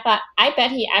 And then I thought, I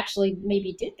bet he actually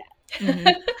maybe did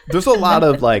that. There's a lot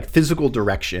of like physical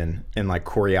direction and like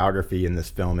choreography in this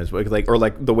film, is like, or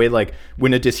like the way like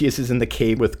when Odysseus is in the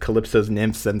cave with Calypso's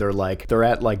nymphs and they're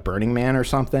at like Burning Man or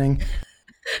something.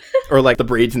 Or like the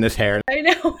braids in his hair. I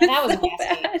know. That was so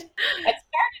bad. It started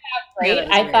out great.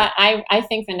 I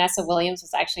think Vanessa Williams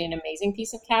was actually an amazing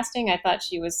piece of casting. I thought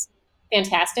she was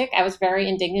fantastic. I was very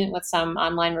indignant with some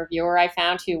online reviewer I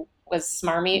found who was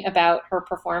smarmy about her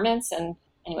performance. And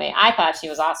anyway, I thought she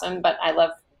was awesome, but I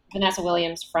love Vanessa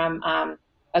Williams from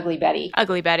Ugly Betty.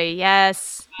 Ugly Betty,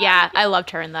 yes. Yeah, I loved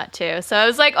her in that too. So I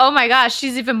was like, oh my gosh,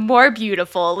 she's even more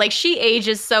beautiful. Like, she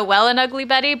ages so well in Ugly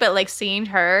Betty, but like seeing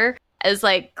her as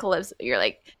like Calypso, you're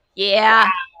like, yeah.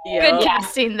 Good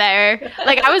casting there.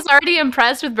 Like, I was already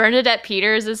impressed with Bernadette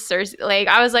Peters as Cersei. Like,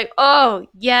 I was like, oh,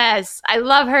 yes, I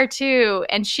love her too.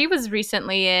 And she was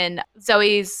recently in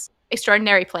Zoe's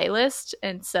Extraordinary Playlist.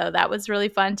 And so that was really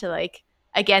fun to, like,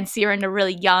 again, see her in a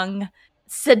really young,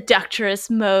 seductress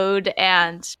mode.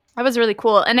 And that was really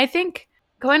cool. And I think,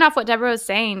 going off what Deborah was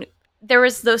saying, there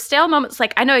was those stale moments.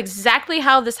 Like, I know exactly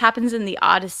how this happens in the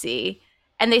Odyssey.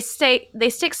 And they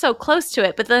stick so close to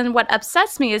it. But then what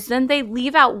upsets me is then they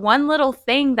leave out one little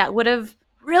thing that would have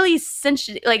really cinched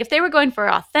it. Like, if they were going for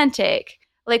authentic,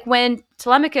 like when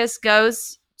Telemachus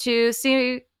goes to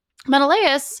see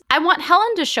Menelaus, I want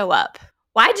Helen to show up.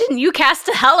 Why didn't you cast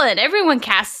a Helen? Everyone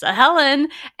casts a Helen,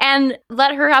 and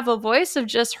let her have a voice of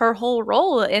just her whole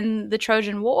role in the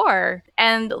Trojan War.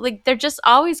 And like, there just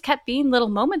always kept being little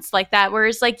moments like that, where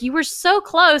it's like, you were so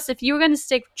close. If you were going to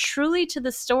stick truly to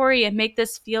the story and make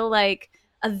this feel like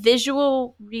a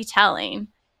visual retelling,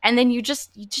 and then you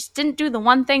just didn't do the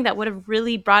one thing that would have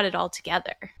really brought it all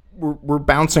together. We're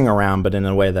bouncing around, but in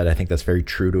a way that I think that's very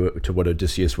true to what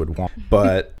Odysseus would want.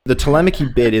 But the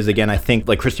Telemachy bit is, again, I think,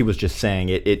 like Christy was just saying,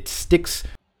 it sticks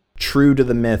true to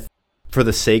the myth for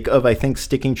the sake of, I think,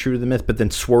 sticking true to the myth, but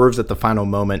then swerves at the final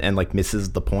moment and like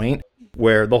misses the point.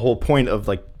 Where the whole point of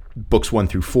like books 1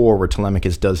 through 4, where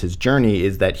Telemachus does his journey,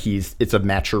 is that it's a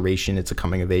maturation, it's a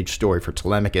coming of age story for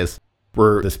Telemachus.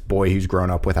 Where this boy who's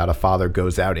grown up without a father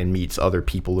goes out and meets other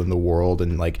people in the world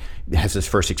and like has his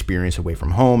first experience away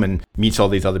from home and meets all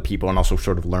these other people and also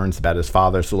sort of learns about his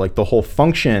father. So like the whole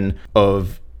function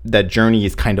of that journey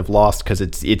is kind of lost because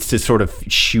it's just sort of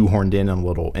shoehorned in a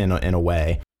little in a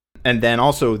way. And then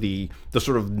also the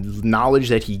sort of knowledge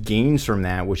that he gains from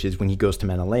that, which is when he goes to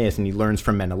Menelaus and he learns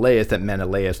from Menelaus that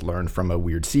Menelaus learned from a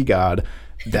weird sea god,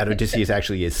 that Odysseus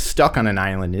actually is stuck on an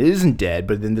island and isn't dead.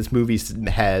 But then this movie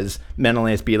has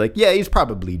Menelaus be like, yeah, he's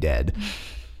probably dead.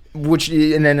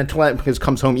 And then Telemachus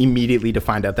comes home immediately to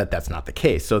find out that that's not the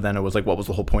case. So then it was like, what was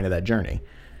the whole point of that journey?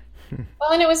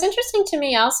 Well, and it was interesting to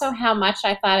me also how much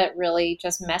I thought it really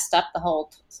just messed up the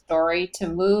whole story to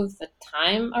move the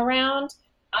time around.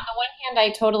 On the one hand,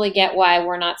 I totally get why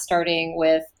we're not starting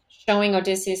with showing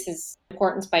Odysseus'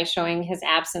 importance by showing his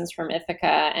absence from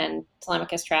Ithaca and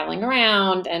Telemachus traveling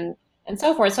around and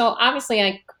so forth. So obviously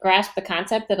I grasp the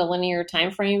concept that a linear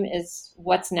time frame is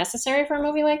what's necessary for a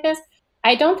movie like this.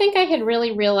 I don't think I had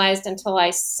really realized until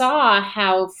I saw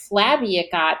how flabby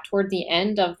it got toward the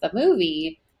end of the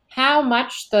movie, how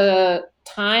much the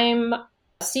time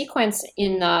sequence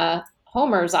in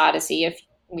Homer's Odyssey, if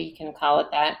we can call it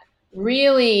that,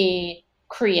 really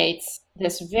creates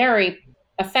this very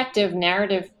effective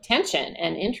narrative tension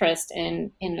and interest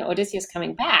in Odysseus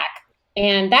coming back.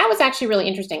 And that was actually really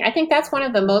interesting. I think that's one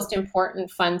of the most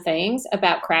important fun things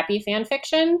about crappy fan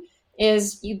fiction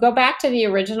is you go back to the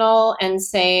original and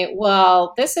say,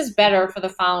 well, this is better for the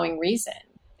following reason.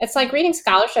 It's like reading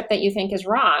scholarship that you think is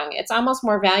wrong. It's almost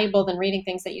more valuable than reading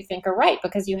things that you think are right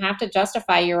because you have to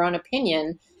justify your own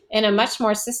opinion in a much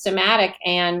more systematic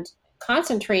and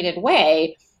concentrated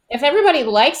way. If everybody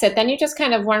likes it, then you just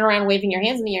kind of run around waving your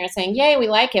hands in the air and saying, yay, we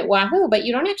like it, wahoo, but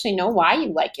you don't actually know why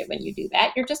you like it when you do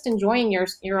that. You're just enjoying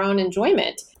your own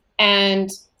enjoyment. And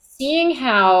seeing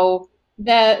how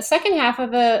the second half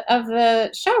of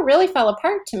the show really fell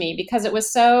apart to me because it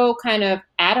was so kind of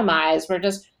atomized, where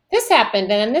just this happened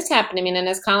and then this happened. I mean, and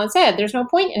as Colin said, there's no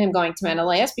point in him going to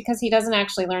Menelaus because he doesn't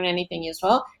actually learn anything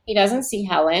useful. He doesn't see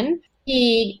Helen.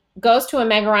 He goes to a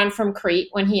Megaron from Crete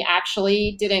when he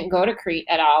actually didn't go to Crete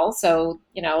at all. So,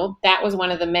 that was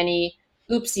one of the many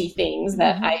oopsie things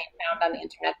that I found on the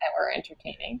internet that were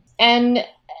entertaining. And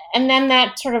then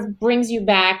that sort of brings you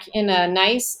back in a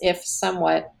nice, if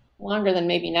somewhat longer than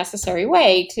maybe necessary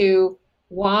way, to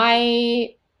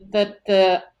why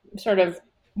the sort of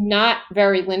not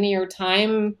very linear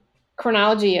time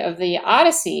chronology of the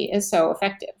Odyssey is so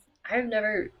effective. I've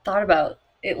never thought about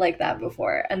it like that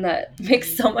before, and that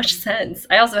makes so much sense.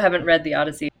 I also haven't read the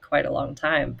Odyssey in quite a long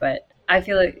time, but I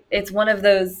feel like it's one of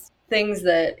those things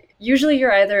that usually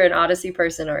you're either an Odyssey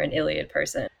person or an Iliad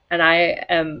person, and I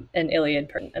am an Iliad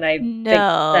person, and I think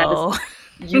that is,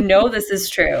 this is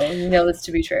true. You know this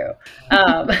to be true.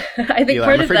 I think Eli,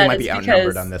 part I'm of afraid that you might is be outnumbered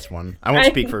because on this one. I won't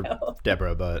speak for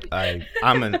Deborah, but I'm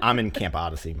in Camp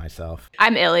Odyssey myself.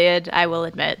 I'm Iliad, I will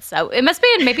admit. So it must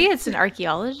be, maybe it's an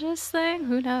archaeologist thing.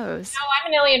 Who knows? No,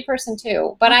 I'm an Iliad person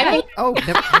too, but I think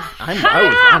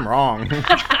I'm wrong.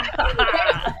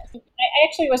 I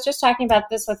actually was just talking about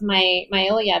this with my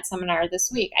Iliad seminar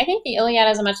this week. I think the Iliad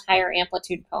is a much higher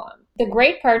amplitude poem. The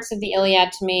great parts of the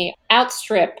Iliad, to me,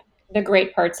 outstrip the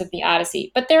great parts of the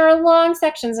Odyssey. But there are long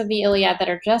sections of the Iliad that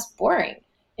are just boring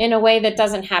in a way that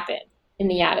doesn't happen in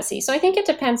the Odyssey. So I think it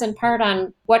depends in part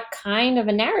on what kind of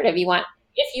a narrative you want.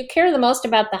 If you care the most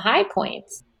about the high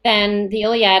points, then the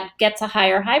Iliad gets a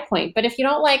higher high point. But if you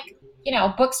don't like,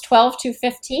 books 12 to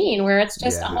 15, where it's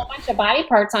just a whole bunch of body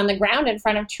parts on the ground in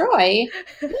front of Troy,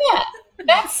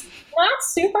 that's not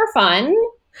super fun.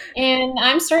 And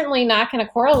I'm certainly not going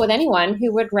to quarrel with anyone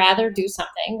who would rather do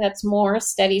something that's more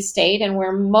steady state and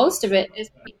where most of it is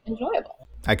enjoyable.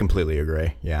 I completely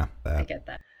agree. Yeah. I get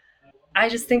that. I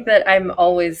just think that I'm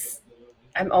always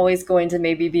going to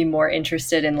maybe be more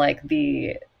interested in like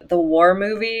the war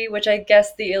movie, which I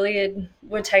guess the Iliad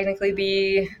would technically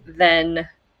be, than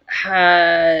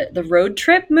the road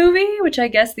trip movie, which I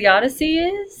guess the Odyssey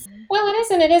is. Well, it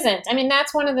is and it isn't. I mean,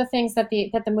 that's one of the things that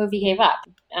the movie gave up,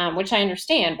 which I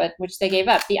understand, but which they gave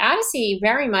up. The Odyssey,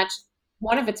 very much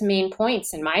one of its main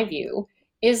points, in my view,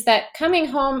 is that coming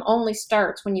home only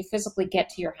starts when you physically get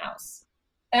to your house.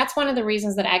 That's one of the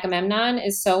reasons that Agamemnon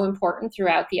is so important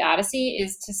throughout the Odyssey,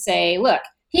 is to say, look,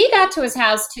 he got to his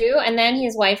house too, and then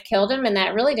his wife killed him, and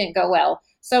that really didn't go well.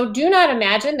 So do not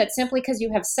imagine that simply because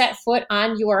you have set foot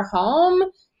on your home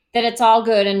that it's all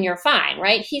good and you're fine,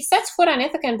 right? He sets foot on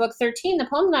Ithaca in book 13. The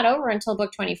poem's not over until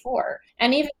book 24.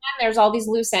 And even then, there's all these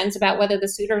loose ends about whether the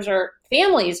suitors or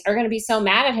families are going to be so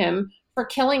mad at him for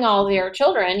killing all their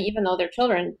children, even though their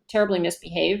children terribly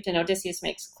misbehaved, and Odysseus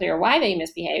makes clear why they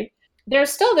misbehaved.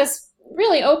 There's still this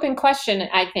really open question,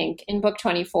 I think, in book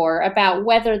 24 about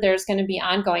whether there's going to be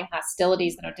ongoing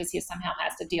hostilities that Odysseus somehow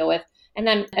has to deal with. And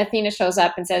then Athena shows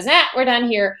up and says, we're done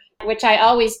here, which I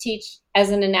always teach as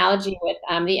an analogy with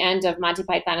the end of Monty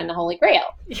Python and the Holy Grail.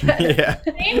 Yeah.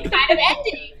 Same kind of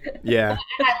ending. Yeah.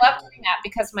 And I love doing that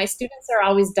because my students are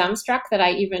always dumbstruck that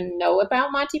I even know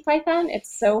about Monty Python.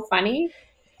 It's so funny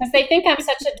because they think I'm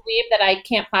such a dweeb that I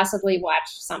can't possibly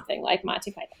watch something like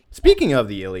Monty Python. Speaking of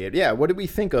the Iliad, what did we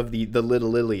think of the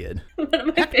little Iliad? One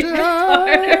of my favorite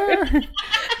parts.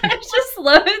 I just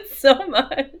love it so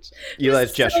much.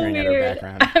 Eli's gesturing at her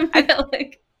background.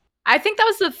 I think that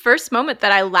was the first moment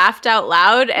that I laughed out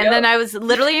loud, and then I was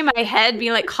literally in my head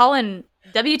being like, Colin,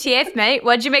 WTF, mate?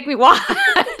 What'd you make me watch?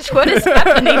 What is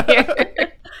happening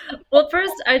here? Well,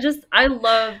 first, I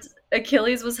loved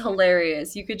Achilles was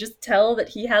hilarious. You could just tell that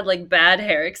he had like bad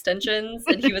hair extensions,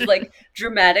 and he was like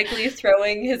dramatically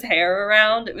throwing his hair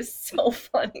around. It was so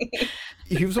funny.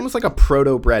 He was almost like a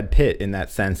proto Brad Pitt in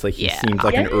that sense. Like he seemed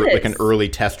like an early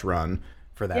test run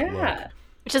for that look.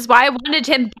 Which is why I wanted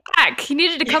him back. He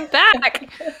needed to come back.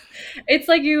 It's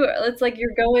like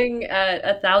you're going at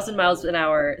 1,000 miles an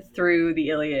hour through the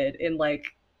Iliad in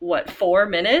 4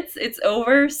 minutes? It's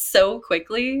over so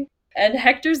quickly. And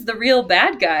Hector's the real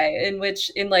bad guy, in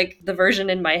the version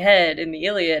in my head in the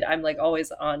Iliad, I'm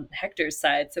always on Hector's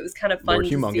side. So it was kind of fun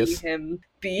to see him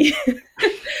be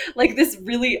this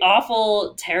really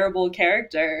awful, terrible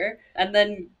character. And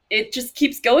then it just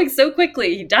keeps going so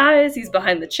quickly. He dies, he's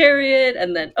behind the chariot,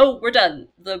 and then, we're done.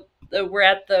 We're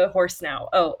at the horse now.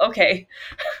 Oh, okay.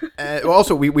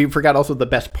 Also, we forgot also the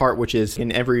best part, which is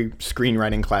in every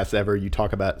screenwriting class ever, you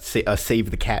talk about a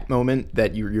save the cat moment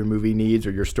that your movie needs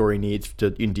or your story needs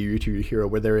to endear you to your hero,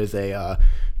 where there is a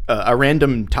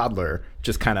random toddler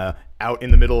just kind of out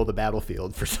in the middle of the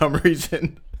battlefield for some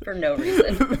reason. For no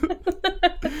reason.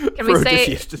 Can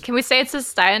we say it's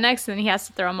his Styanax and then he has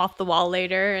to throw him off the wall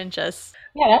later and just...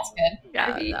 Yeah, that's good. Yeah,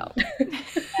 no.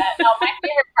 My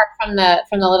favorite part from the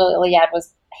Little Iliad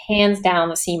was hands down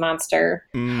the sea monster.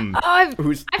 Oh,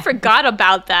 I forgot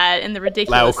about that and the Lao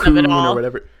ridiculousness of Kun it or all.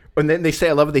 whatever. And then they say,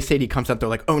 I love it. They say he comes out. They're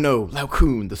like, oh no, Lao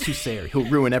Kun, the soothsayer. He'll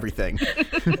ruin everything.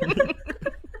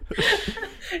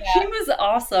 He was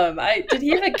awesome. Did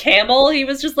he have a camel? He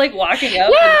was just like walking up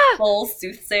in full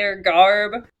soothsayer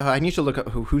garb. I need to look up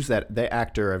who's that. The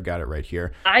actor. I've got it right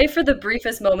here. I, for the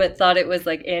briefest moment, thought it was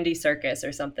like Andy Serkis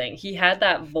or something. He had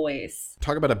that voice.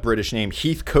 Talk about a British name,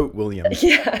 Heathcote Williams.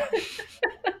 Yeah.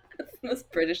 The most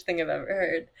British thing I've ever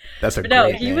heard. That's a But no,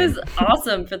 great he name. was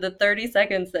awesome for the 30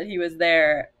 seconds that he was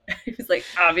there. He was like,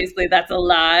 obviously that's a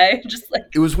lie. Just like,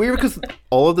 It was weird because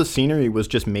all of the scenery was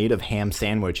just made of ham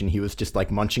sandwich, and he was just like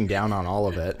munching down on all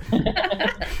of it.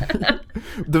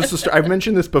 I've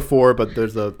mentioned this before, but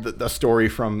there's a story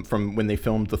from when they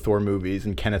filmed the Thor movies,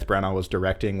 and Kenneth Branagh was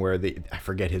directing, where I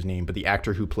forget his name, but the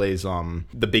actor who plays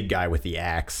the big guy with the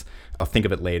axe. I'll think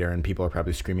of it later, and people are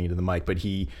probably screaming into the mic, but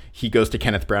he goes to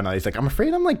Kenneth Branagh. He's like, I'm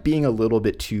afraid I'm like being a little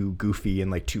bit too goofy and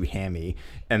like too hammy.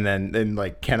 And then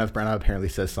like Kenneth Branagh apparently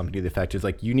says something to the effect is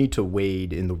like, you need to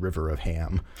wade in the river of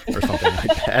ham or something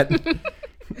like that.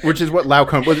 Which is what Lao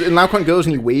Kun was. And Lao Kun goes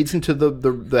and he wades into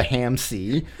the ham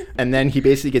sea, and then he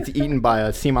basically gets eaten by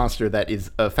a sea monster that is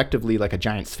effectively like a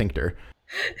giant sphincter.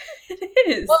 it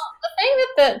is. Well, the thing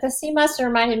that the sea monster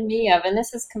reminded me of, and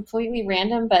this is completely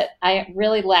random, but I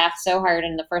really laughed so hard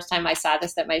in the first time I saw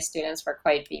this that my students were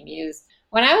quite bemused.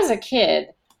 When I was a kid,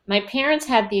 my parents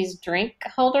had these drink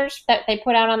holders that they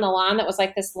put out on the lawn that was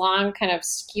like this long kind of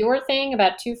skewer thing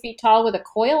about 2 feet tall with a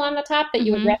coil on the top that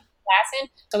you would wrap the glass in.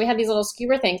 So we had these little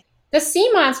skewer things. The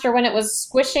sea monster, when it was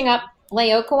squishing up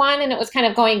Laocoon and it was kind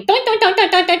of going doink, doink, doink,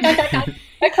 doink, doink, doink, doink, doink,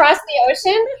 across the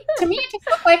ocean, to me it just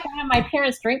looked like one of my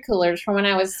parents' drink coolers from when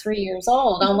I was 3 years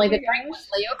old, only the drink was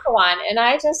Laocoon, and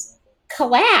I just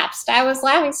collapsed. I was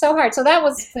laughing so hard. So that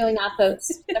was clearly not the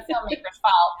filmmaker's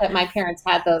fault that my parents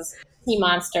had those sea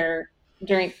monster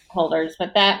drink holders,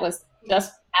 but that was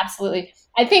just absolutely,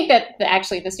 I think that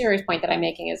actually the serious point that I'm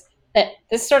making is that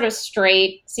this sort of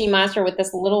straight sea monster with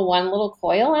this little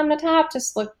coil on the top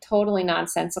just looked totally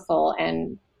nonsensical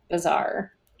and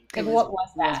bizarre. Like, what was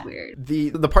that? That was weird.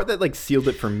 The part that like sealed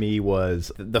it for me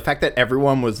was the fact that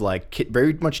everyone was like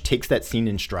very much takes that scene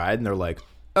in stride, and they're like,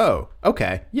 oh,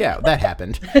 okay, yeah, that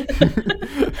happened.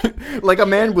 Like a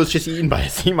man was just eaten by a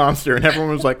sea monster, and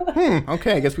everyone was like,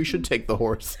 okay, I guess we should take the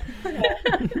horse.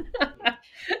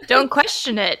 Don't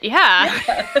question it. Yeah.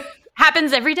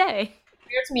 Happens every day.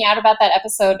 Weirds me out about that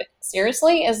episode,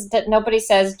 seriously, is that nobody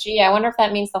says, gee, I wonder if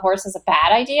that means the horse is a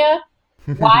bad idea.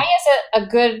 Why is it a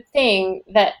good thing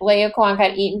that Laocoon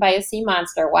got eaten by a sea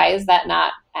monster? Why is that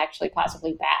not actually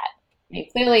possibly bad? I mean,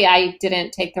 clearly I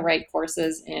didn't take the right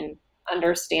courses in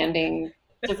understanding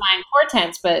divine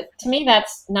portents, but to me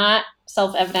that's not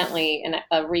self-evidently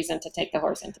a reason to take the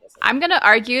horse into this. I'm going to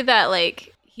argue that,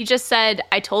 like, he just said,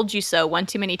 I told you so one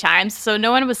too many times, so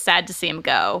no one was sad to see him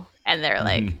go. And they're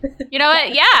like, you know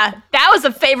what? Yeah, that was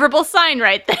a favorable sign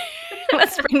right there.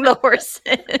 Let's bring the horse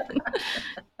in.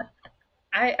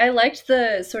 I liked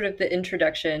the sort of the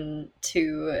introduction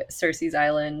to Cersei's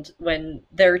Island when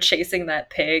they're chasing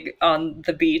that pig on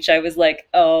the beach. I was like,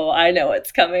 oh, I know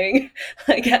it's coming.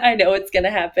 Like, I know it's going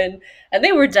to happen. And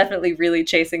they were definitely really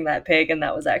chasing that pig, and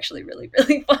that was actually really,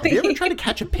 really funny. Have you ever tried to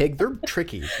catch a pig? They're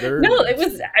tricky. No,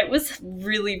 it was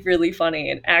really, really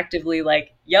funny and actively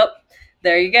like, yep,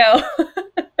 there you go.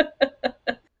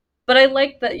 But I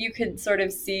like that you could sort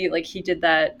of see, like, he did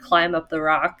that climb up the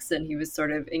rocks, and he was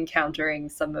sort of encountering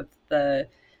some of the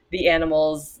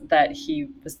animals that he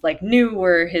was like knew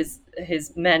were his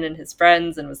men and his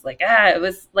friends, and was like, it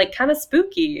was like kind of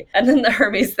spooky. And then the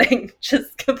Hermes thing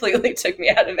just completely took me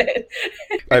out of it.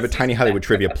 I have a tiny Hollywood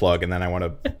trivia plug, and then I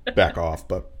want to back off,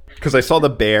 but because I saw the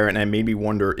bear, and it made me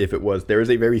wonder if it was, there is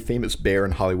a very famous bear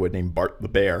in Hollywood named Bart the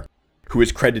Bear, who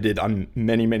is credited on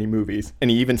many, many movies. And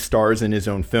he even stars in his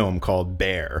own film called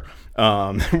Bear,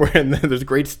 where there's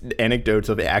great anecdotes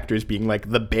of actors being like,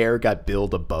 the bear got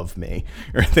billed above me,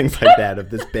 or things like that, of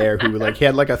this bear who like he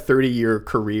had like a 30-year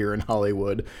career in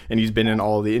Hollywood, and he's been in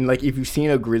all the, and like if you've seen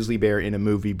a grizzly bear in a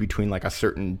movie between like a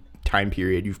certain time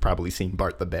period, you've probably seen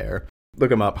Bart the Bear.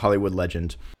 Look him up, Hollywood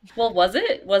legend. Well, was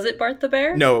it Bart the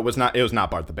Bear? No, it was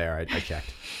not Bart the Bear. I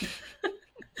checked.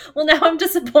 Well, now I'm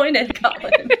disappointed,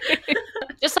 Colin.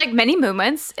 Just like many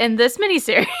moments in this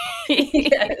miniseries.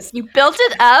 Yes. You built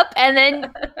it up and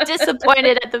then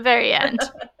disappointed at the very end.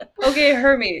 Okay,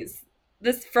 Hermes,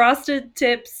 this frosted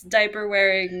tips diaper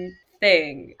wearing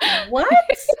thing. What?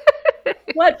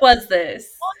 What was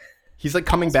this? He's like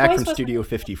coming back from Studio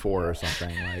 54 or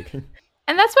something. Like,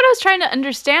 and that's what I was trying to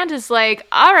understand is like,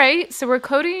 all right, so we're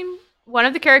coding one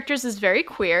of the characters is very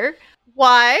queer.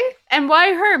 Why? And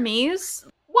why Hermes?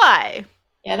 Why?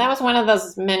 Yeah, that was one of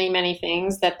those many, many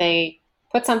things that they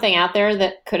put something out there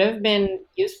that could have been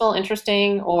useful,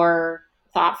 interesting, or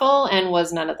thoughtful, and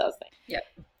was none of those things.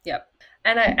 Yep.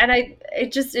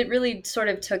 It really sort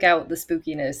of took out the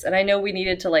spookiness. And I know we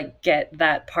needed to like get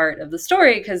that part of the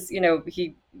story because,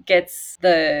 he gets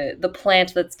the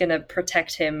plant that's going to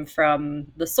protect him from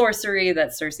the sorcery that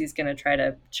Cersei's going to try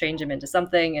to change him into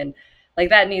something. And like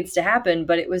that needs to happen.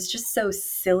 But it was just so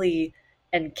silly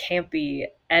and campy.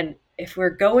 And if we're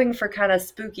going for kind of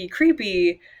spooky,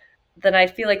 creepy, then I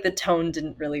feel like the tone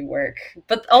didn't really work.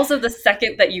 But also the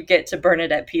second that you get to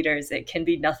Bernadette Peters, it can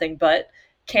be nothing but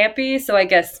campy. So I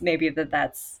guess maybe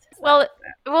that's well,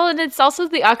 and it's also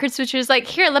the awkward switch is like,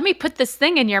 here, let me put this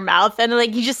thing in your mouth, and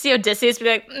like you just see Odysseus be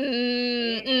like,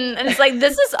 and it's like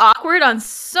this is awkward on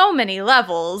so many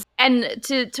levels. And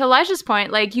to Elijah's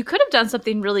point, like you could have done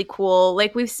something really cool.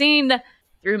 Like we've seen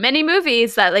through many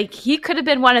movies that like he could have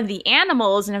been one of the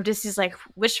animals, and Odysseus like,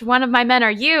 which one of my men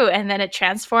are you? And then it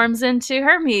transforms into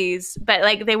Hermes. But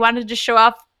like they wanted to show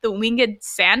off the winged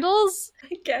sandals,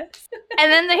 I guess.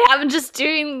 And then they have him just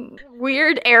doing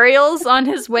weird aerials on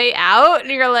his way out,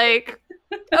 and you're like,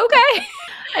 okay,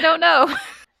 I don't know.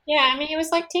 Yeah, I mean, it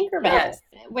was like Tinkerbell, Yes.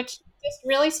 which just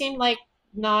really seemed like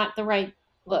not the right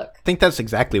look. I think that's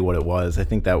exactly what it was. I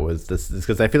think that was this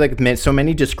because I feel like so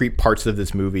many discrete parts of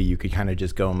this movie you could kind of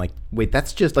just go and like, wait,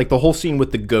 that's just like the whole scene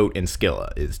with the goat and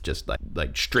Scylla is just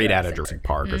like straight out of Jurassic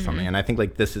Park or something. And I think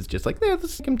like this is just like, yeah,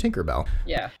 this is him Tinkerbell.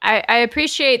 Yeah. I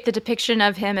appreciate the depiction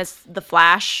of him as the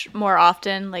Flash more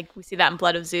often. Like we see that in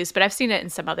Blood of Zeus, but I've seen it in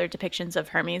some other depictions of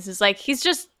Hermes. It's like he's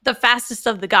just the fastest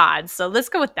of the gods. So let's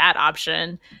go with that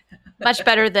option. Much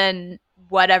better than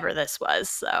whatever this was.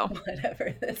 So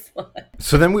Whatever this was.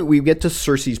 So then we get to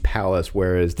Cersei's palace,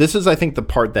 whereas this is, I think, the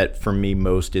part that for me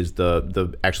most is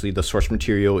the actually the source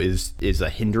material is a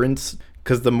hindrance,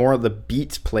 because the more the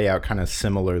beats play out kind of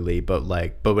similarly, but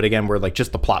again we're like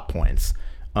just the plot points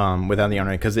without the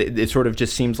honor, because it sort of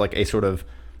just seems like a sort of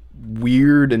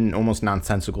weird and almost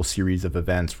nonsensical series of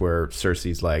events where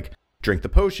Cersei's like, drink the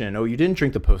potion. Oh, you didn't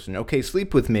drink the potion. Okay,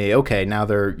 sleep with me. Okay, now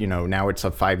now it's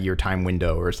a 5-year time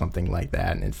window or something like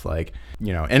that. And it's like,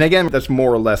 and again, that's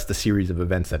more or less the series of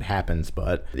events that happens,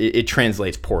 but it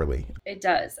translates poorly. It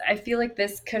does. I feel like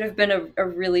this could have been a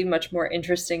really much more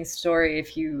interesting story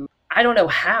if you, I don't know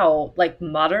how, like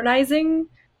modernizing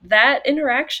that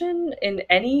interaction in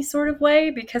any sort of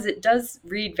way, because it does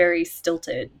read very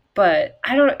stilted. But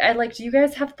do you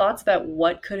guys have thoughts about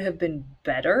what could have been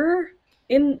better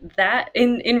in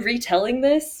retelling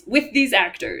this with these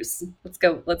actors?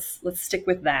 Let's stick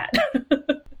with that.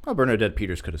 Well, Bernadette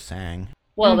Peters could have sang.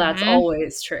 Well, that's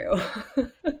always true.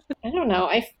 I don't know.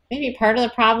 Maybe part of the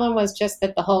problem was just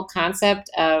that the whole concept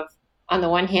of, on the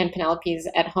one hand, Penelope's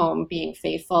at home being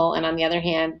faithful, and on the other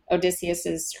hand, Odysseus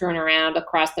is screwing around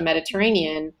across the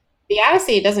Mediterranean. The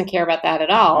Odyssey doesn't care about that at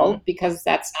all because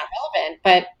that's not relevant.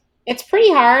 But it's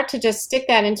pretty hard to just stick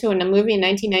that into a movie in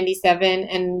 1997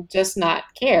 and just not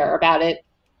care about it.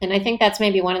 And I think that's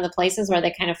maybe one of the places where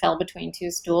they kind of fell between two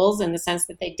stools, in the sense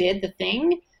that they did the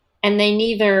thing and they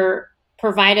neither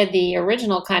provided the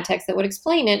original context that would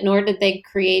explain it, nor did they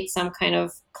create some kind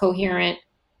of coherent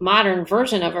modern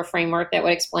version of a framework that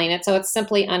would explain it. So it's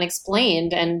simply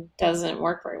unexplained and doesn't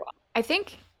work very well. I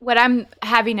think what I'm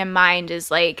having in mind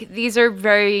is like, these are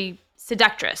very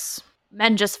seductress.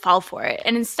 Men just fall for it.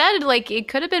 And instead, like, it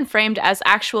could have been framed as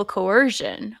actual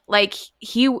coercion. Like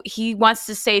he wants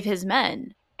to save his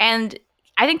men. And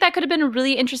I think that could have been a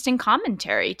really interesting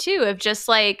commentary too, of just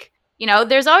like,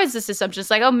 there's always this assumption. It's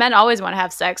like, oh, men always want to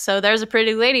have sex. So there's a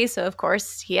pretty lady. So of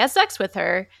course he has sex with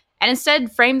her. And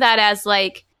instead frame that as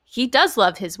like, he does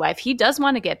love his wife. He does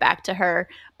want to get back to her.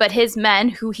 But his men,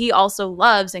 who he also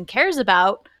loves and cares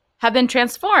about, have been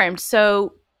transformed.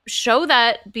 So show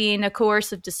that being a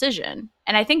coercive decision.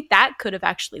 And I think that could have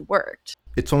actually worked.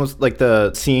 It's almost like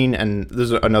the scene, and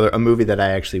there's a movie that I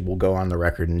actually will go on the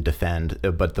record and defend,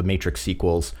 but the Matrix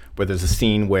sequels, where there's a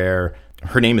scene where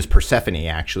her name is Persephone,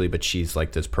 actually, but she's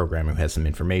like this programmer who has some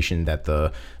information that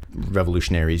the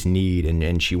revolutionaries need,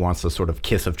 and she wants a sort of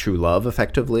kiss of true love,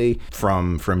 effectively,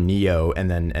 from Neo,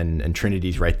 and then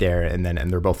Trinity's right there, and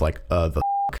they're both like,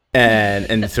 and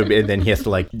then he has to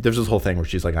like, there's this whole thing where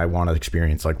she's like, I want to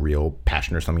experience like real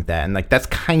passion or something like that, and like that's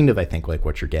kind of, I think, like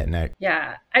what you're getting at.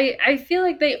 Yeah, I feel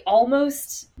like they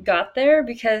almost got there,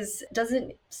 because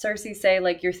doesn't Cersei say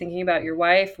like, you're thinking about your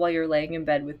wife while you're laying in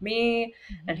bed with me?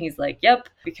 And he's like, yep,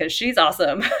 because she's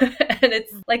awesome. And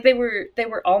it's like they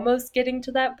were almost getting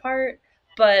to that part,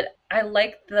 But I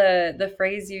like the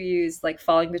phrase you used, like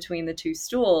falling between the two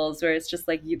stools, where it's just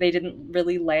like they didn't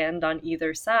really land on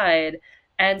either side.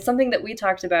 And something that we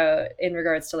talked about in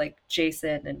regards to like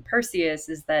Jason and Perseus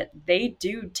is that they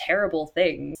do terrible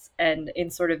things. And in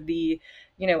sort of the,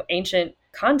 ancient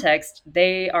context,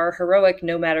 they are heroic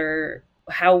no matter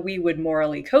how we would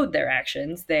morally code their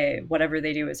actions. Whatever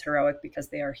they do is heroic because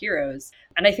they are heroes.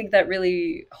 And I think that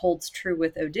really holds true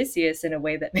with Odysseus in a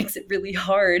way that makes it really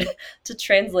hard to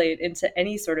translate into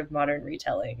any sort of modern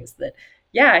retelling, is that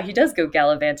yeah, he does go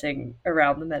gallivanting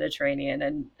around the Mediterranean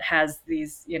and has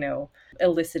these,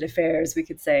 illicit affairs,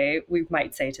 we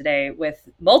might say today, with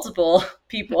multiple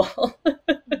people.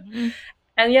 Mm-hmm.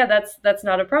 And yeah, that's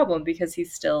not a problem because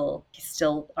he's still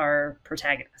our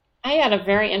protagonist. I had a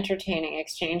very entertaining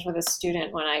exchange with a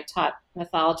student when I taught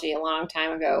mythology a long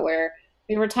time ago, where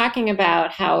we were talking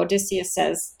about how Odysseus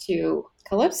says to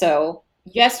Calypso,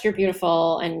 yes, you're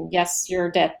beautiful, and yes,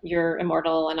 you're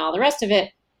immortal, and all the rest of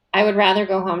it. I would rather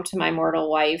go home to my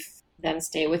mortal wife than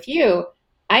stay with you.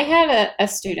 I had a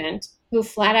student who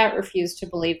flat out refused to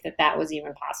believe that that was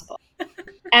even possible.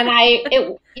 And I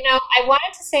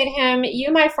wanted to say to him,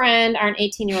 you, my friend, are an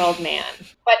 18-year-old man.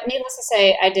 But needless to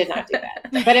say, I did not do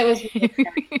that. But it was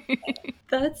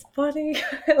That's funny.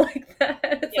 I like that.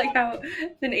 It's like how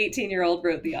an 18-year-old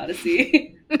wrote the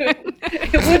Odyssey.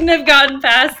 It wouldn't have gotten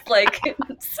past like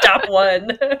stop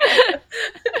one.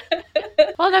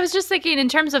 Well, and I was just thinking in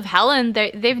terms of Helen,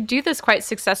 they do this quite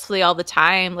successfully all the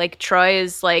time. Like Troy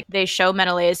is like, they show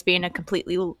Menelaus being a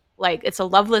completely, like, it's a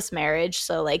loveless marriage.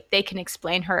 So like they can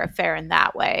explain her affair in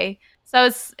that way. So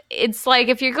it's like,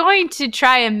 if you're going to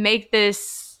try and make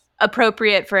this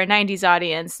appropriate for a 90s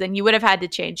audience, then you would have had to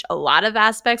change a lot of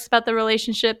aspects about the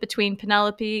relationship between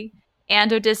Penelope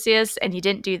and Odysseus. And you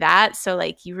didn't do that. So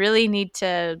like, you really need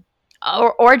to,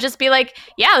 or just be like,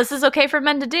 yeah, this is okay for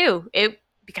men to do it.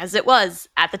 Because it was,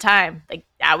 at the time, like,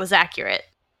 that was accurate.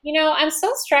 I'm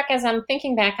so struck as I'm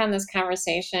thinking back on this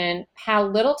conversation, how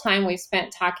little time we've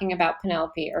spent talking about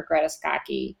Penelope or Greta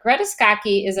Scacchi. Greta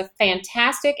Scacchi is a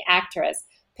fantastic actress.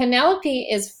 Penelope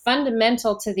is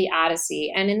fundamental to the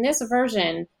Odyssey. And in this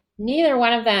version, neither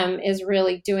one of them is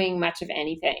really doing much of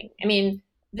anything. I mean,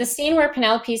 the scene where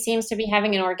Penelope seems to be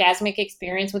having an orgasmic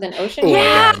experience with an ocean.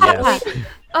 Yeah. Yes.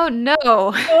 Oh, no.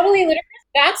 Totally ludicrous.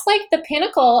 That's like the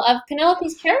pinnacle of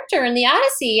Penelope's character in the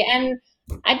Odyssey. And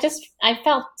I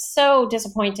felt so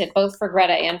disappointed both for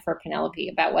Greta and for Penelope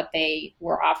about what they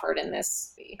were offered in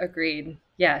this movie. Agreed.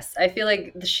 Yes. I feel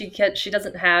like she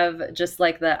doesn't have just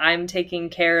like the I'm taking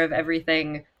care of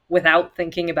everything without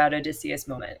thinking about Odysseus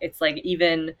moment. It's like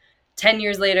even 10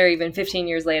 years later, even 15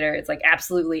 years later, it's like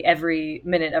absolutely every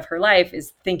minute of her life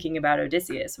is thinking about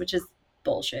Odysseus, which is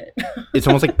bullshit. It's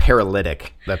almost like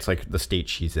paralytic. That's like the state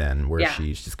she's in, where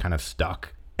she's just kind of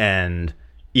stuck. And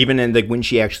even in like when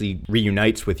she actually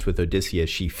reunites with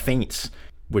Odysseus, she faints,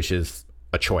 which is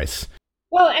a choice.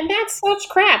 Well, and that's such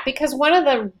crap, because one of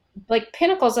the like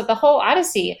pinnacles of the whole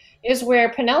Odyssey is where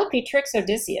Penelope tricks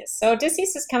Odysseus. So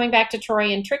Odysseus is coming back to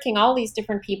Troy and tricking all these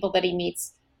different people that he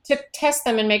meets to test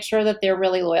them and make sure that they're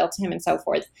really loyal to him and so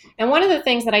forth. And one of the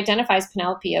things that identifies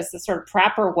Penelope as the sort of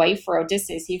proper wife for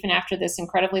Odysseus, even after this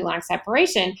incredibly long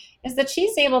separation, is that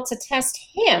she's able to test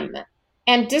him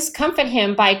and discomfit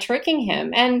him by tricking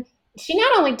him. And she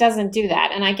not only doesn't do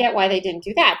that, and I get why they didn't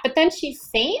do that, but then she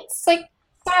faints? Like,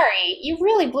 sorry, you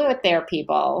really blew it there,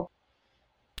 people.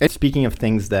 And speaking of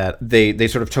things that they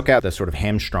sort of took out that sort of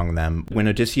hamstrung them, when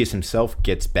Odysseus himself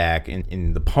gets back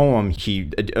in the poem,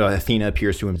 Athena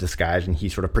appears to him disguised, and he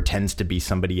sort of pretends to be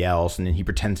somebody else, and then he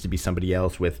pretends to be somebody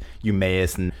else with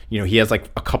Eumaeus, and he has like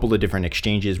a couple of different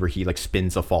exchanges where he like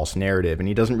spins a false narrative, and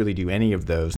he doesn't really do any of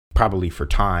those, probably for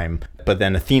time. But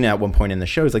then Athena at one point in the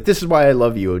show is like, "This is why I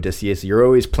love you, Odysseus. You're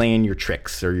always playing your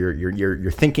tricks, or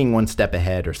you're thinking one step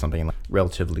ahead, or something like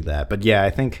relatively that." But yeah, I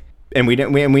think. And we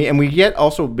get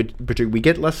also, we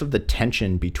get less of the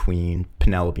tension between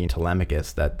Penelope and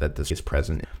Telemachus that this is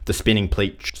present. The spinning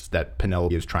plates that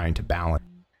Penelope is trying to balance.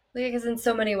 Yeah, because in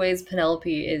so many ways,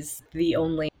 Penelope is the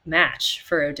only match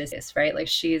for Odysseus, right? Like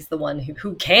she is the one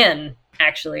who can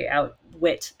actually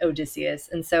outwit Odysseus,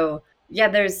 and so yeah,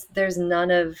 there's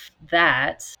none of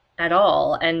that at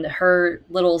all, and her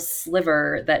little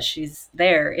sliver that she's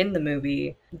there in the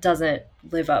movie doesn't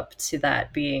live up to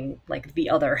that being like the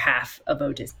other half of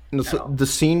Odysseus. No, so the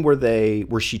scene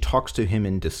where she talks to him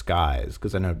in disguise,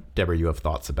 because I know, Deborah, you have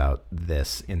thoughts about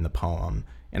this in the poem,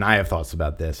 and I have thoughts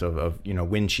about this of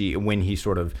when he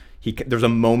sort of there's a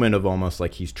moment of almost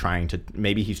like he's trying to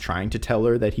tell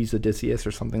her that he's Odysseus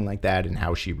or something like that, and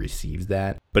how she receives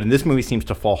that. But in this movie seems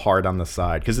to fall hard on the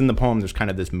side, because in the poem there's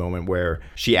kind of this moment where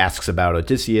she asks about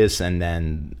Odysseus, and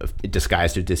then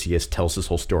disguised Odysseus tells this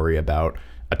whole story about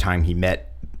a time he met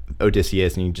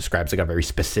Odysseus, and he describes like a very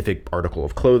specific article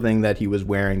of clothing that he was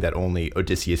wearing that only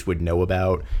Odysseus would know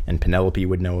about and Penelope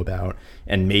would know about.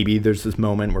 And maybe there's this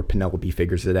moment where Penelope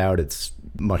figures it out. It's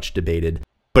much debated.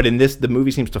 But in this, the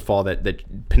movie seems to fall that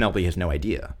Penelope has no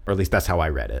idea, or at least that's how I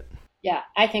read it. Yeah,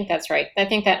 I think that's right. I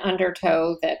think that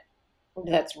undertow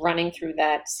that's running through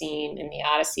that scene in the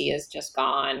Odyssey is just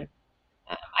gone.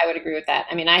 I would agree with that.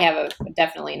 I mean, I have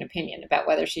definitely an opinion about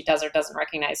whether she does or doesn't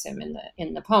recognize him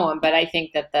in the poem, but I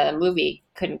think that the movie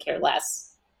couldn't care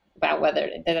less about whether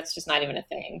that's just not even a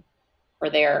thing or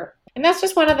there. And that's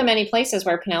just one of the many places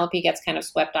where Penelope gets kind of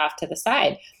swept off to the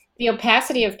side. The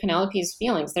opacity of Penelope's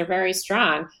feelings, they're very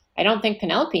strong. I don't think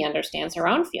Penelope understands her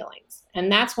own feelings.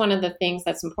 And that's one of the things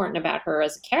that's important about her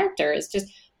as a character, is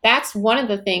just that's one of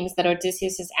the things that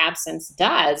Odysseus's absence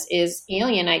does, is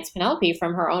alienates Penelope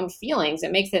from her own feelings.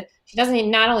 It makes it, she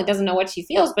not only doesn't know what she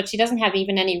feels, but she doesn't have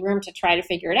even any room to try to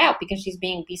figure it out, because she's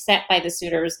being beset by the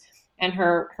suitors and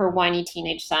her whiny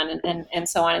teenage son and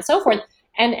so on and so forth.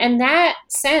 And that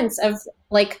sense of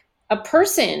like a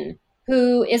person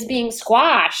who is being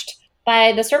squashed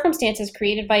by the circumstances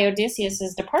created by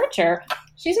Odysseus's departure,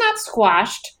 she's not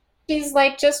squashed. She's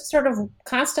like just sort of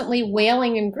constantly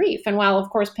wailing in grief. And while, of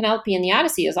course, Penelope in the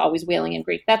Odyssey is always wailing in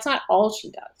grief, that's not all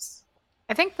she does.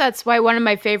 I think that's why one of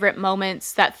my favorite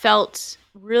moments that felt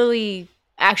really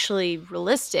actually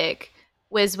realistic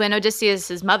was when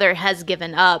Odysseus's mother has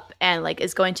given up and like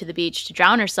is going to the beach to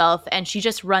drown herself, and she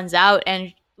just runs out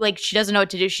and like she doesn't know what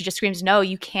to do. She just screams, "No,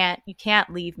 you can't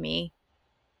leave me."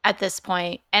 At this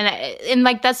point. And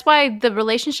like that's why the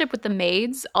relationship with the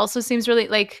maids also seems really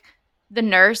like the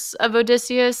nurse of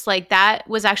Odysseus, like that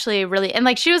was actually really, and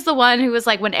like she was the one who was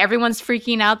like, when everyone's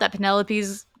freaking out that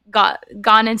Penelope's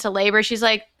gone into labor, she's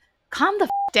like, calm the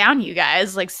down, you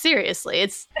guys, like seriously.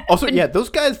 It's also yeah, those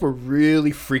guys were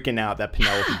really freaking out that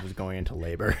Penelope was going into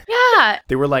labor. Yeah,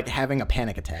 they were like having a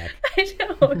panic attack. I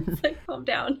know, it's like, calm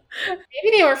down.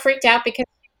 Maybe they were freaked out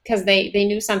because they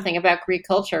knew something about Greek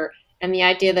culture. And the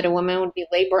idea that a woman would be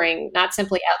laboring not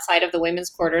simply outside of the women's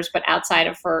quarters, but outside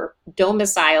of her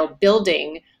domicile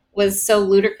building was so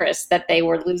ludicrous that they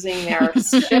were losing their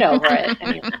shit over it.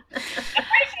 I mean, I'm pretty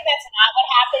sure that's not what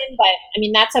happened, but I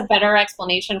mean, that's a better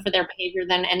explanation for their behavior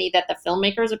than any that the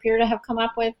filmmakers appear to have come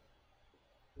up with.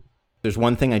 There's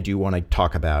one thing I do want to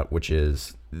talk about, which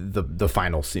is the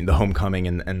final scene, the homecoming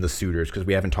and the suitors, because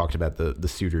we haven't talked about the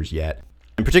suitors yet.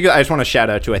 In particular, I just want to shout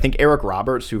out to, I think, Eric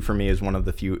Roberts, who for me is one of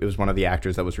the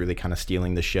actors that was really kind of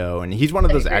stealing the show. And he's one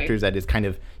of those actors that is kind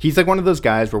of, he's like one of those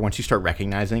guys where once you start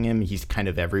recognizing him, he's kind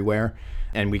of everywhere.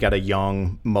 And we got a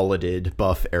young, mulleted,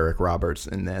 buff Eric Roberts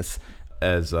in this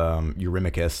as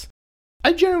Eurymachus.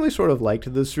 I generally sort of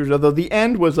liked the suitors, although the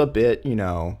end was a bit,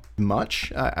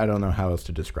 much. I don't know how else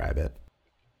to describe it.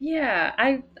 Yeah,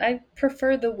 I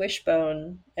prefer the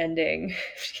Wishbone ending.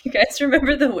 You guys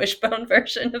remember the Wishbone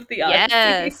version of the Odyssey?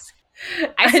 Yes.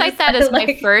 I cite that as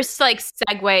my first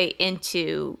segue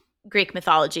into Greek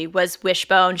mythology was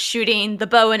Wishbone shooting the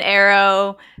bow and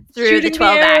arrow through the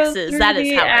 12 axes. That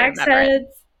is how I remember it.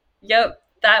 Yep,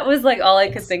 that was like all I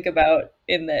could think about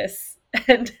in this.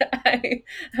 And I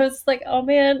was like, oh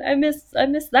man, I miss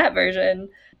that version,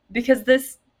 because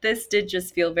this did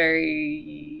just feel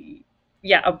very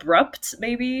abrupt,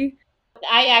 maybe.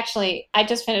 I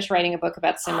just finished writing a book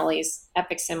about similes,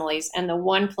 epic similes, and the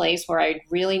one place where I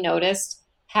really noticed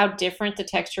how different the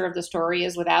texture of the story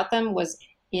is without them was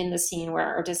in the scene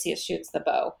where Odysseus shoots the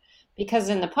bow. Because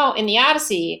in the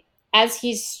Odyssey, as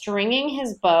he's stringing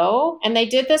his bow, and they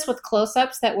did this with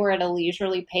close-ups that were at a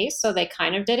leisurely pace, so they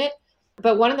kind of did it.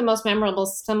 But one of the most memorable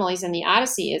similes in the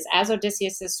Odyssey is as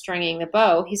Odysseus is stringing the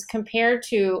bow, he's compared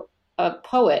to a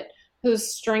poet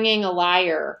who's stringing a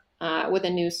lyre with a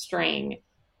new string.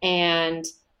 And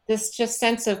this just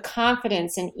sense of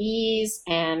confidence and ease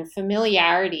and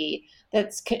familiarity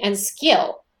and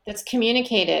skill that's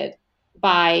communicated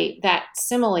by that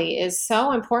simile is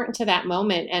so important to that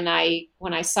moment. And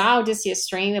when I saw Odysseus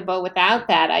stringing the bow without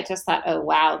that, I just thought, oh,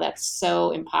 wow, that's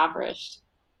so impoverished.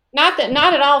 Not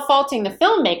at all faulting the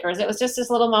filmmakers. It was just this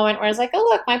little moment where I was like, oh,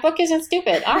 look, my book isn't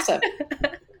stupid. Awesome.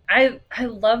 I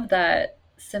love that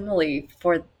simile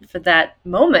for that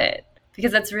moment,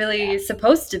 because it's really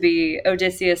supposed to be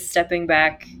Odysseus stepping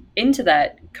back into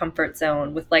that comfort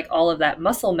zone with like all of that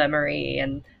muscle memory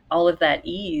and all of that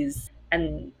ease.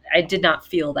 And I did not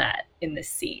feel that in this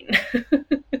scene.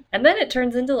 And then it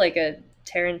turns into like a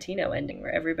Tarantino ending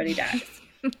where everybody dies.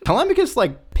 Telemachus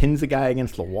like pins a guy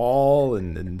against the wall,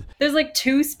 and there's like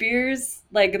 2 spears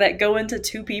like that go into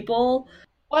 2 people.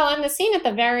 Well, and the scene at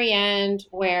the very end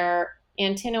where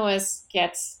Antinous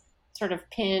gets sort of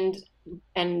pinned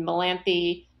and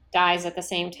Melanthe dies at the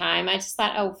same time, I just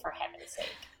thought, oh, for heaven's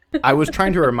sake. I was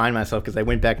trying to remind myself because I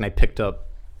went back and I picked up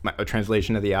a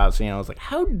translation of the Odyssey, and I was like,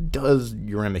 how does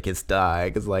Eurymachus die?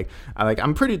 Because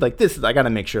I'm pretty like this. I got to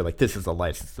make sure like this is the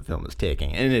license the film is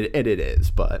taking, and it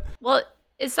is. But well,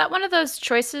 is that one of those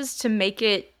choices to make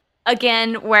it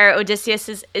again where Odysseus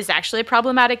is actually a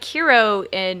problematic hero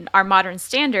in our modern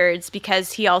standards,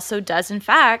 because he also does in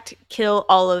fact kill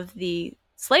all of the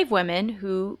slave women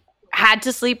who had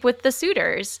to sleep with the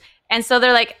suitors, and so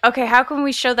they're like, okay, how can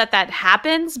we show that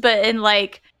happens, but in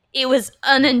like it was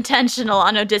unintentional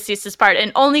on Odysseus's part,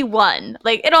 and only one.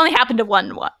 Like, it only happened to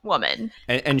one woman.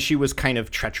 And she was kind of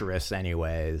treacherous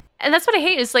anyway. And that's what I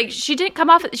hate, is, like, she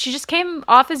just came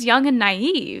off as young and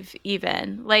naive,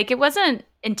 even. Like, it wasn't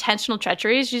intentional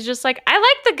treachery. She's just like, I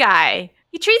like the guy.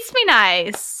 He treats me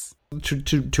nice.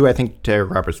 I think, to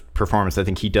Eric Roberts' performance, I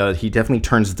think he definitely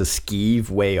turns the skeeve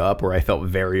way up, where I felt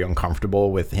very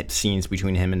uncomfortable with scenes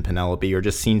between him and Penelope, or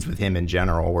just scenes with him in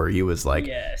general, where he was like,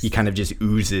 He kind of just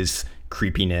oozes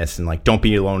creepiness and like, don't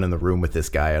be alone in the room with this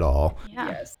guy at all. Yeah.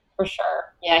 Yes, for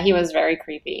sure. Yeah, he was very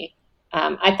creepy.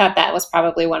 I thought that was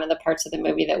probably one of the parts of the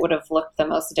movie that would have looked the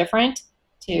most different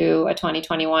to a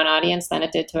 2021 audience than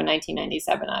it did to a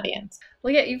 1997 audience.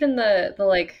 Well, yeah, even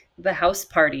the house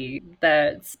party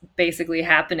that's basically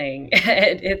happening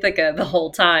at Ithaca the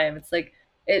whole time. It's like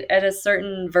at a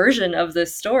certain version of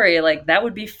this story, like that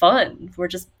would be fun. We're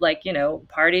just like,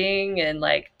 partying and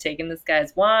like taking this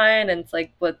guy's wine, and it's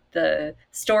like what the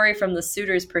story from the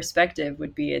suitor's perspective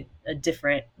would be a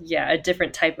different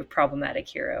type of problematic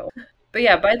hero. But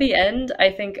yeah, by the end,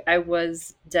 I think I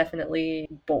was definitely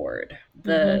bored.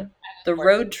 The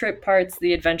road trip parts,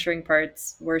 the adventuring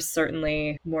parts were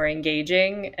certainly more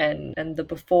engaging, and the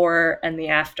before and the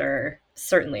after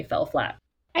certainly fell flat.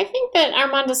 I think that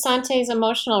Armand Assante's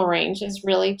emotional range is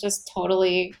really just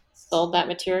totally sold that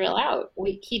material out.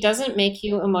 He doesn't make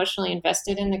you emotionally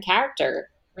invested in the character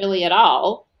really at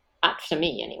all, not to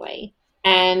me anyway.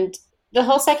 And the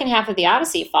whole second half of the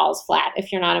Odyssey falls flat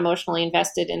if you're not emotionally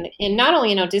invested in not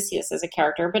only in Odysseus as a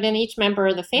character, but in each member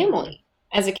of the family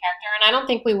as a character. And I don't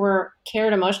think we were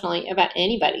cared emotionally about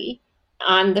anybody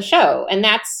on the show. And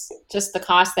that's just the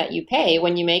cost that you pay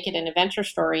when you make it an adventure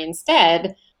story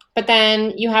instead. But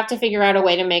then you have to figure out a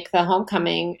way to make the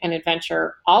homecoming an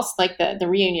adventure, also like the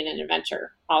reunion an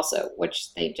adventure also,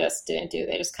 which they just didn't do.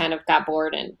 They just kind of got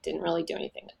bored and didn't really do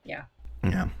anything. Yeah.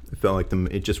 Yeah, it felt like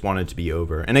it just wanted to be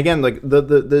over. And again, like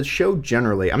the show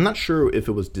generally, I'm not sure if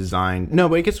it was designed. No,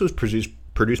 but I guess it was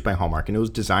produced by Hallmark, and it was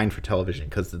designed for television,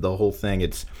 because the whole thing,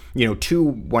 it's 2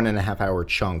 1.5 hour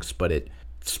chunks, but it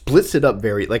splits it up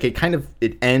very, like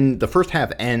the first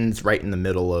half ends right in the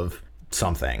middle of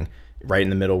something, right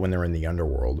in the middle when they're in the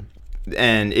underworld.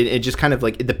 And it just kind of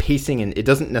like the pacing, and it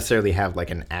doesn't necessarily have like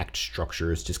an act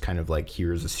structure. It's just kind of like,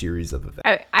 here's a series of events.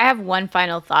 I have one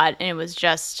final thought, and it was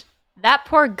just that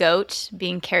poor goat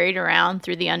being carried around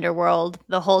through the underworld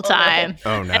the whole time.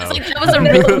 Oh, no. It's like, that was a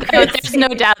real goat. There's no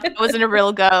doubt that wasn't a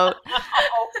real goat.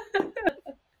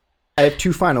 I have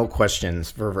 2 final questions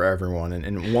for everyone,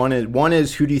 and one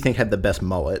is who do you think had the best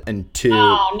mullet, and 2,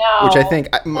 which I think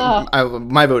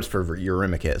my vote's for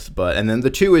Eurymachus, and then the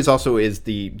 2 is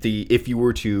the if you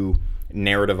were to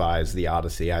narrativize the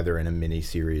Odyssey either in a mini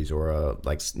series or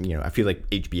I feel like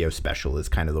HBO special is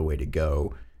kind of the way to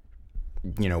go.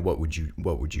 What would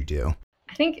you do?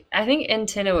 I think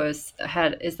Antinous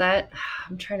had,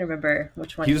 I'm trying to remember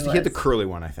which one he was. He had the curly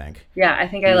one, I think. Yeah, I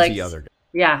think I liked the other guy.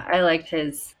 Yeah, I liked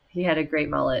his. He had a great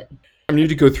mullet. I need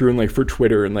to go through and like for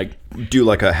Twitter and like do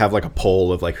like have a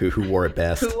poll of like who wore it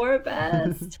best. Who wore it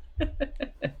best?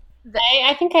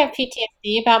 I think I have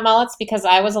PTSD about mullets because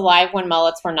I was alive when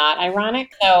mullets were not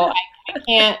ironic. So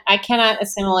I cannot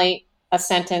assimilate a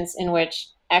sentence in which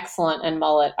excellent and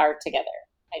mullet are together.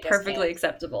 Perfectly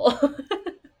acceptable.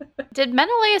 Did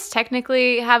Menelaus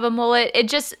technically have a mullet?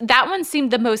 That one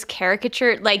seemed the most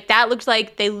caricatured. Like, that looked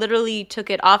like they literally took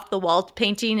it off the wall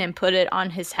painting and put it on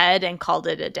his head and called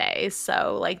it a day.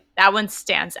 So, like, that one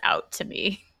stands out to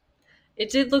me.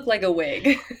 It did look like a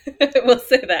wig. We'll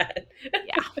say that.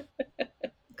 Yeah.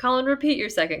 Colin, repeat your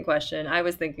second question. I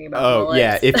was thinking about mullets.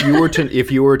 Yeah. If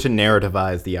you were to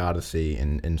narrativize the Odyssey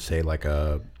and say like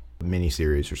a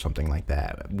miniseries or something like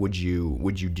that, would you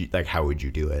do, like, how would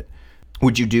you do it?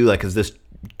 Would you do like, because this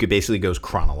basically goes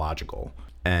chronological,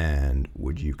 And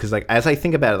would you, because like as I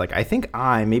think about it, like I think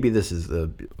maybe this is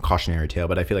a cautionary tale,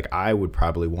 but I feel like I would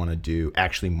probably want to do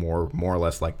actually more or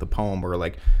less like the poem, or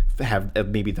like have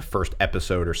maybe the first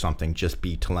episode or something just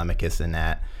be Telemachus and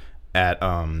at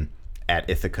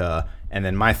Ithaca. And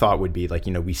then my thought would be like,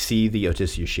 you know, we see the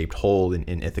Odysseus shaped hole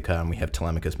in Ithaca, and we have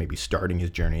Telemachus maybe starting his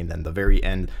journey, and then the very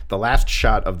end, the last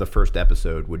shot of the first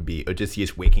episode would be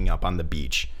Odysseus waking up on the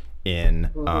beach in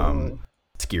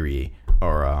Scheria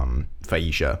or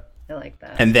Phaeacia. I like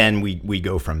that. And then we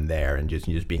go from there, and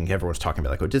just being, everyone's talking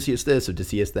about like Odysseus this,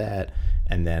 Odysseus that,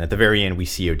 and then at the very end we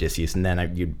see Odysseus, and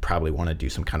then you'd probably want to do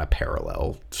some kind of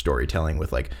parallel storytelling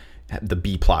with like the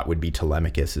B plot would be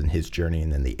Telemachus and his journey,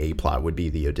 and then the A plot would be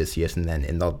the Odysseus, and then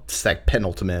in the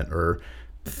penultimate or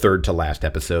third to last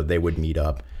episode they would meet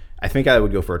up. I think I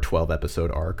would go for a 12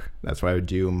 episode arc. That's what I would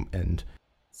do. And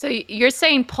so you're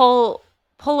saying pull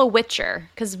a Witcher,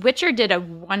 because Witcher did a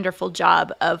wonderful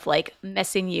job of like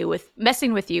messing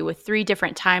with you with 3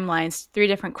 different timelines, 3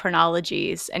 different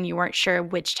chronologies, and you weren't sure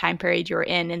which time period you were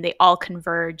in, and they all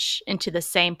converge into the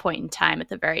same point in time at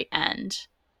the very end.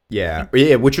 Yeah,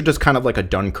 Witcher does kind of like a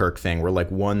Dunkirk thing, where like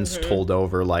one's told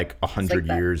over like 100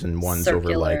 years, and one's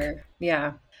circular, over like.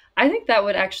 Yeah, I think that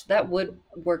would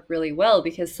work really well,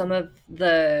 because some of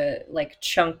the like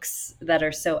chunks that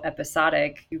are so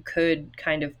episodic, you could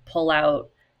kind of pull out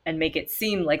and make it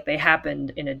seem like they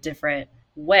happened in a different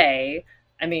way.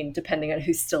 I mean, depending on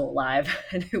who's still alive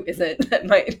and who isn't, that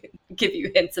might give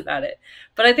you hints about it.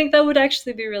 But I think that would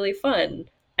actually be really fun,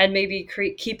 and maybe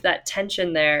keep that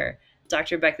tension there,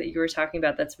 Dr. Beck, that you were talking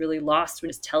about, that's really lost when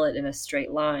you just tell it in a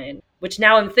straight line, which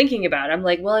now I'm thinking about. I'm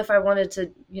like, well, if I wanted to,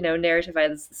 you know,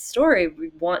 narrativize the story, we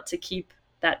want to keep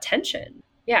that tension.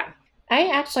 Yeah. I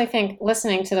actually think,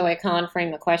 listening to the way Colin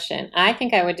framed the question, I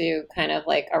think I would do kind of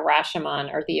like a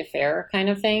Rashomon or The Affair kind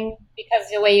of thing, because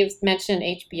the way you've mentioned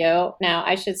HBO, now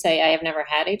I should say I have never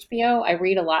had HBO. I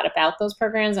read a lot about those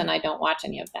programs and I don't watch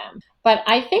any of them. But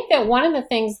I think that one of the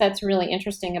things that's really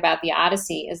interesting about the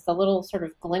Odyssey is the little sort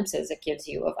of glimpses it gives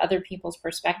you of other people's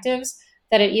perspectives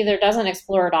that it either doesn't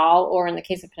explore at all, or in the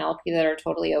case of Penelope, that are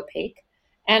totally opaque.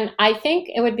 And I think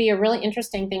it would be a really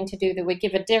interesting thing to do that would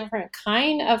give a different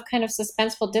kind of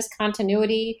suspenseful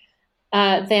discontinuity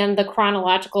than the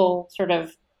chronological sort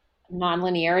of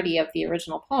nonlinearity of the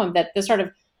original poem. That the sort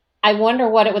of, I wonder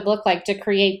what it would look like to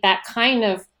create that kind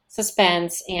of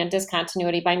suspense and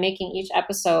discontinuity by making each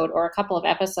episode or a couple of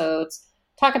episodes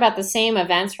talk about the same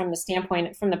events from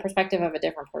the perspective of a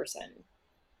different person.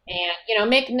 And, you know,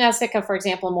 make Nausicaa, for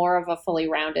example, more of a fully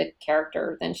rounded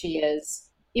character than she is.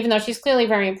 Even though she's clearly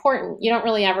very important, you don't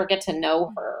really ever get to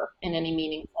know her in any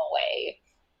meaningful way.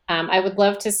 I would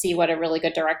love to see what a really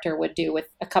good director would do with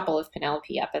a couple of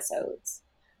Penelope episodes.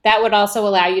 That would also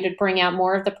allow you to bring out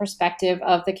more of the perspective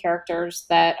of the characters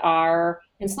that are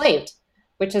enslaved,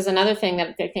 which is another thing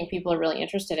that I think people are really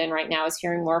interested in right now, is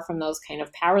hearing more from those kind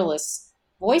of powerless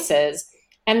voices.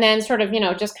 And then sort of, you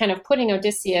know, just kind of putting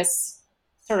Odysseus,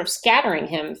 sort of scattering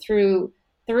him through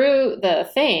the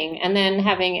thing, and then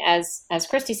having, as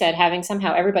Christy said, having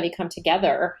somehow everybody come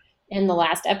together in the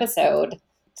last episode.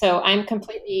 So I'm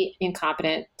completely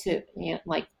incompetent to, you know,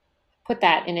 like put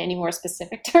that in any more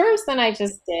specific terms than I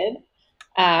just did.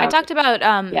 I talked about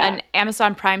an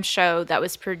Amazon Prime show that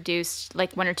was produced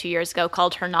like 1 or 2 years ago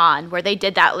called Hernan, where they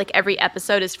did that. Like every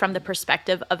episode is from the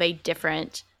perspective of a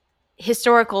different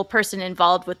historical person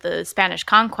involved with the Spanish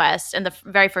conquest, and the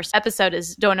very first episode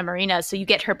is Dona Marina, so you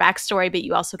get her backstory, but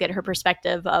you also get her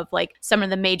perspective of like some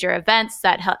of the major events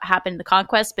that happened in the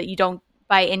conquest, but you don't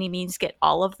by any means get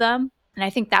all of them. And I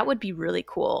think that would be really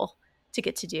cool to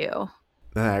get to do.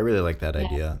 I really like that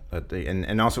idea.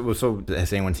 And also, so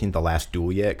has anyone seen The Last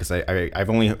Duel yet? Because I've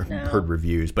only heard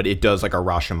reviews, but it does like a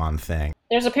Rashomon thing.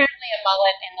 There's apparently a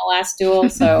mullet in The Last Duel.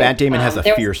 So Matt Damon has a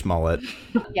fierce mullet.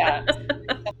 Yeah.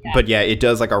 But yeah, it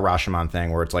does like a Rashomon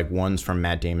thing where it's like one's from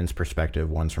Matt Damon's perspective,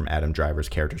 one's from Adam Driver's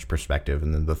character's perspective,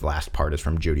 and then the last part is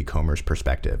from Jodie Comer's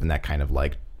perspective, and that kind of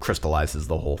like crystallizes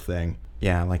the whole thing.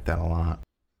 Yeah, I like that a lot.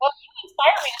 Well, you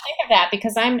inspire me to think of that,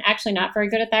 because I'm actually not very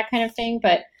good at that kind of thing,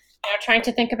 but you know, trying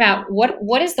to think about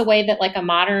what is the way that like a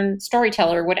modern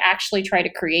storyteller would actually try to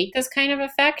create this kind of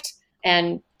effect.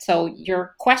 And so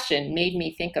your question made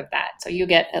me think of that. So you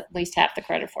get at least half the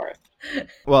credit for it.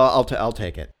 Well, I'll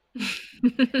take it.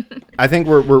 I think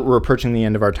we're approaching the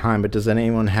end of our time, but does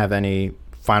anyone have any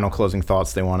final closing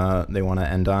thoughts they wanna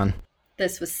end on?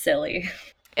 This was silly.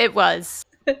 It was.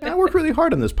 I work really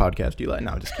hard on this podcast, Eli.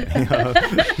 No, I'm just kidding.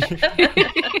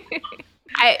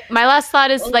 My last thought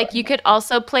is like you could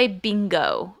also play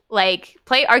bingo like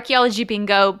play archaeology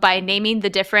bingo by naming the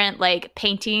different like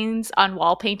paintings on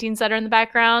wall paintings that are in the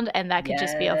background, and that could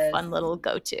just be a fun little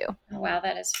go-to. Oh, wow,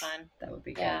 that is fun. That would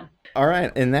be Yeah. good. All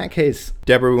right. In that case,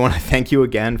 Deborah, we want to thank you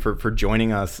again for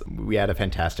joining us. We had a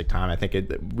fantastic time. I think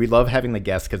we love having the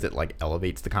guests because it like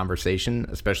elevates the conversation,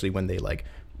 especially when they like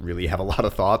really have a lot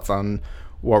of thoughts on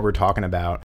what we're talking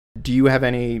about. Do you have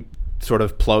any sort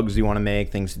of plugs you want to make,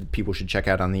 things that people should check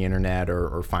out on the internet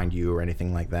or find you or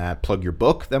anything like that? Plug your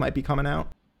book that might be coming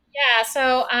out? Yeah,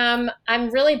 so I'm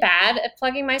really bad at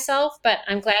plugging myself, but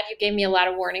I'm glad you gave me a lot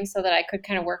of warning so that I could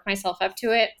kind of work myself up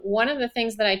to it. One of the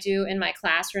things that I do in my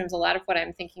classrooms, a lot of what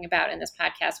I'm thinking about in this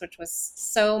podcast, which was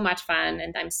so much fun,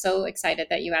 and I'm so excited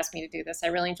that you asked me to do this. I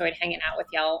really enjoyed hanging out with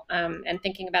y'all and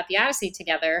thinking about the Odyssey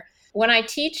together. When I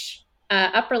teach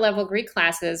upper level Greek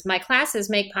classes, my classes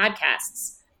make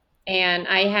podcasts. And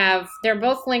they're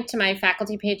both linked to my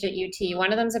faculty page at UT.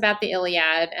 One of them's about the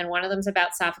Iliad and one of them's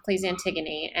about Sophocles'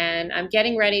 Antigone. And I'm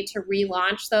getting ready to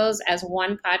relaunch those as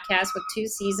one podcast with 2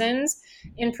 seasons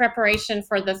in preparation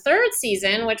for the 3rd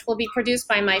season, which will be produced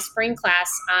by my spring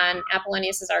class on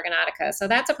Apollonius' Argonautica. So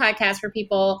that's a podcast for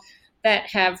people that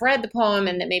have read the poem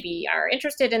and that maybe are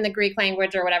interested in the Greek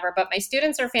language or whatever. But my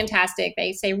students are fantastic.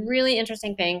 They say really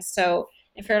interesting things. So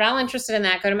if you're at all interested in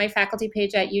that, go to my faculty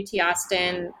page at UT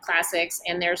Austin Classics,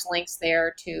 and there's links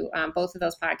there to both of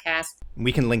those podcasts.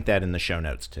 We can link that in the show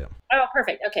notes too. Oh,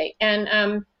 perfect. Okay.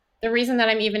 And the reason that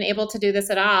I'm even able to do this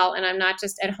at all, and I'm not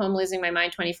just at home losing my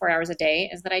mind 24 hours a day,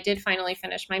 is that I did finally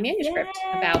finish my manuscript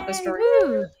about the story.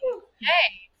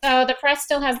 Hey. So the press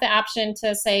still has the option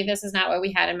to say this is not what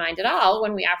we had in mind at all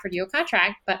when we offered you a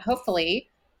contract, but hopefully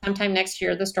sometime next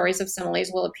year, the stories of similes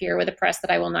will appear with a press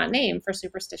that I will not name for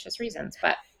superstitious reasons,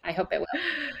 but I hope it will.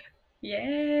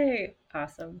 Yay.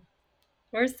 Awesome.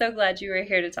 We're so glad you were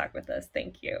here to talk with us.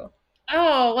 Thank you.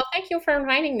 Oh, well, thank you for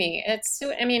inviting me.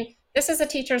 This is a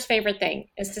teacher's favorite thing,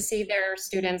 is to see their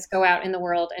students go out in the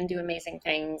world and do amazing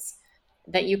things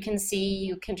that you can see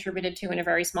you contributed to in a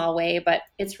very small way. But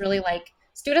it's really like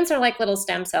students are like little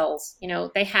stem cells. You know,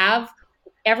 they have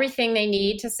everything they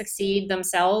need to succeed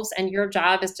themselves, and your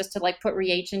job is just to like put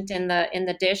reagent in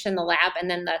the dish in the lab,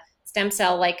 and then the stem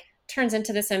cell like turns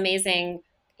into this amazing,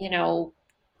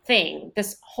 thing,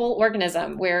 this whole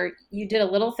organism where you did a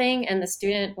little thing and the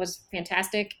student was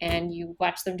fantastic, and you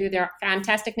watch them do their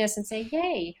fantasticness and say,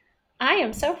 yay, I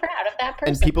am so proud of that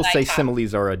person. And people say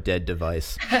similes are a dead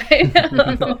device. I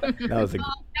know. That was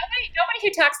nobody who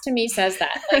talks to me says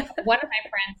that. Like, one of my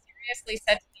friends seriously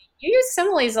said to me, you use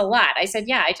similes a lot. I said,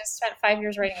 yeah, I just spent 5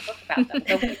 years writing a book about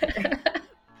them.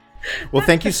 Well,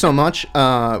 thank you so much.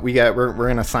 We're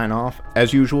gonna sign off.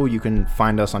 As usual, you can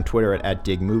find us on Twitter at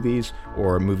 #DigMovies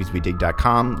or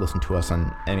movieswedig.com. Listen to us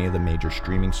on any of the major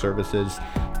streaming services,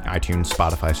 iTunes,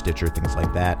 Spotify, Stitcher, things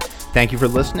like that. Thank you for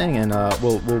listening, and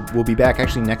we'll be back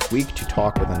actually next week to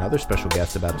talk with another special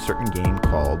guest about a certain game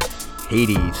called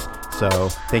Hades. So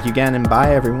thank you again, and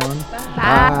bye everyone.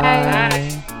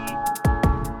 Bye.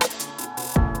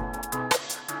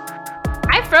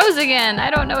 I froze again. I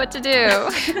don't know what to do.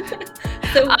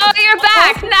 Oh, you're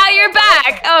back. Now you're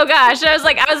back. Oh gosh. I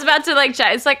was about to like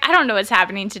chat. It's like, I don't know what's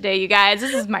happening today, you guys.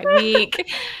 This is my week.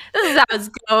 This is how it's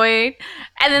going.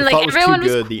 And then like everyone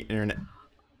was the internet.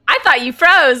 I thought you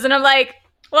froze, and I'm like,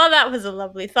 well, that was a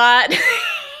lovely thought.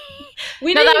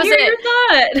 We didn't hear your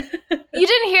thought. You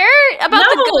didn't hear about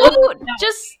the goat?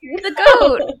 Just the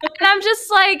goat. And I'm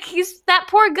just like, he's that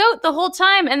poor goat the whole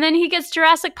time. And then he gets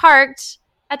Jurassic Parked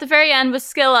at the very end with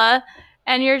Scylla.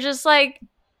 And you're just like,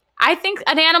 I think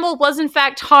an animal was in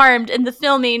fact harmed in the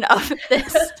filming of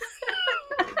this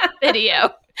video.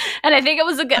 And I think it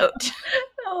was a goat.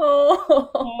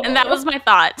 Oh. And that was my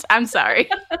thought. I'm sorry.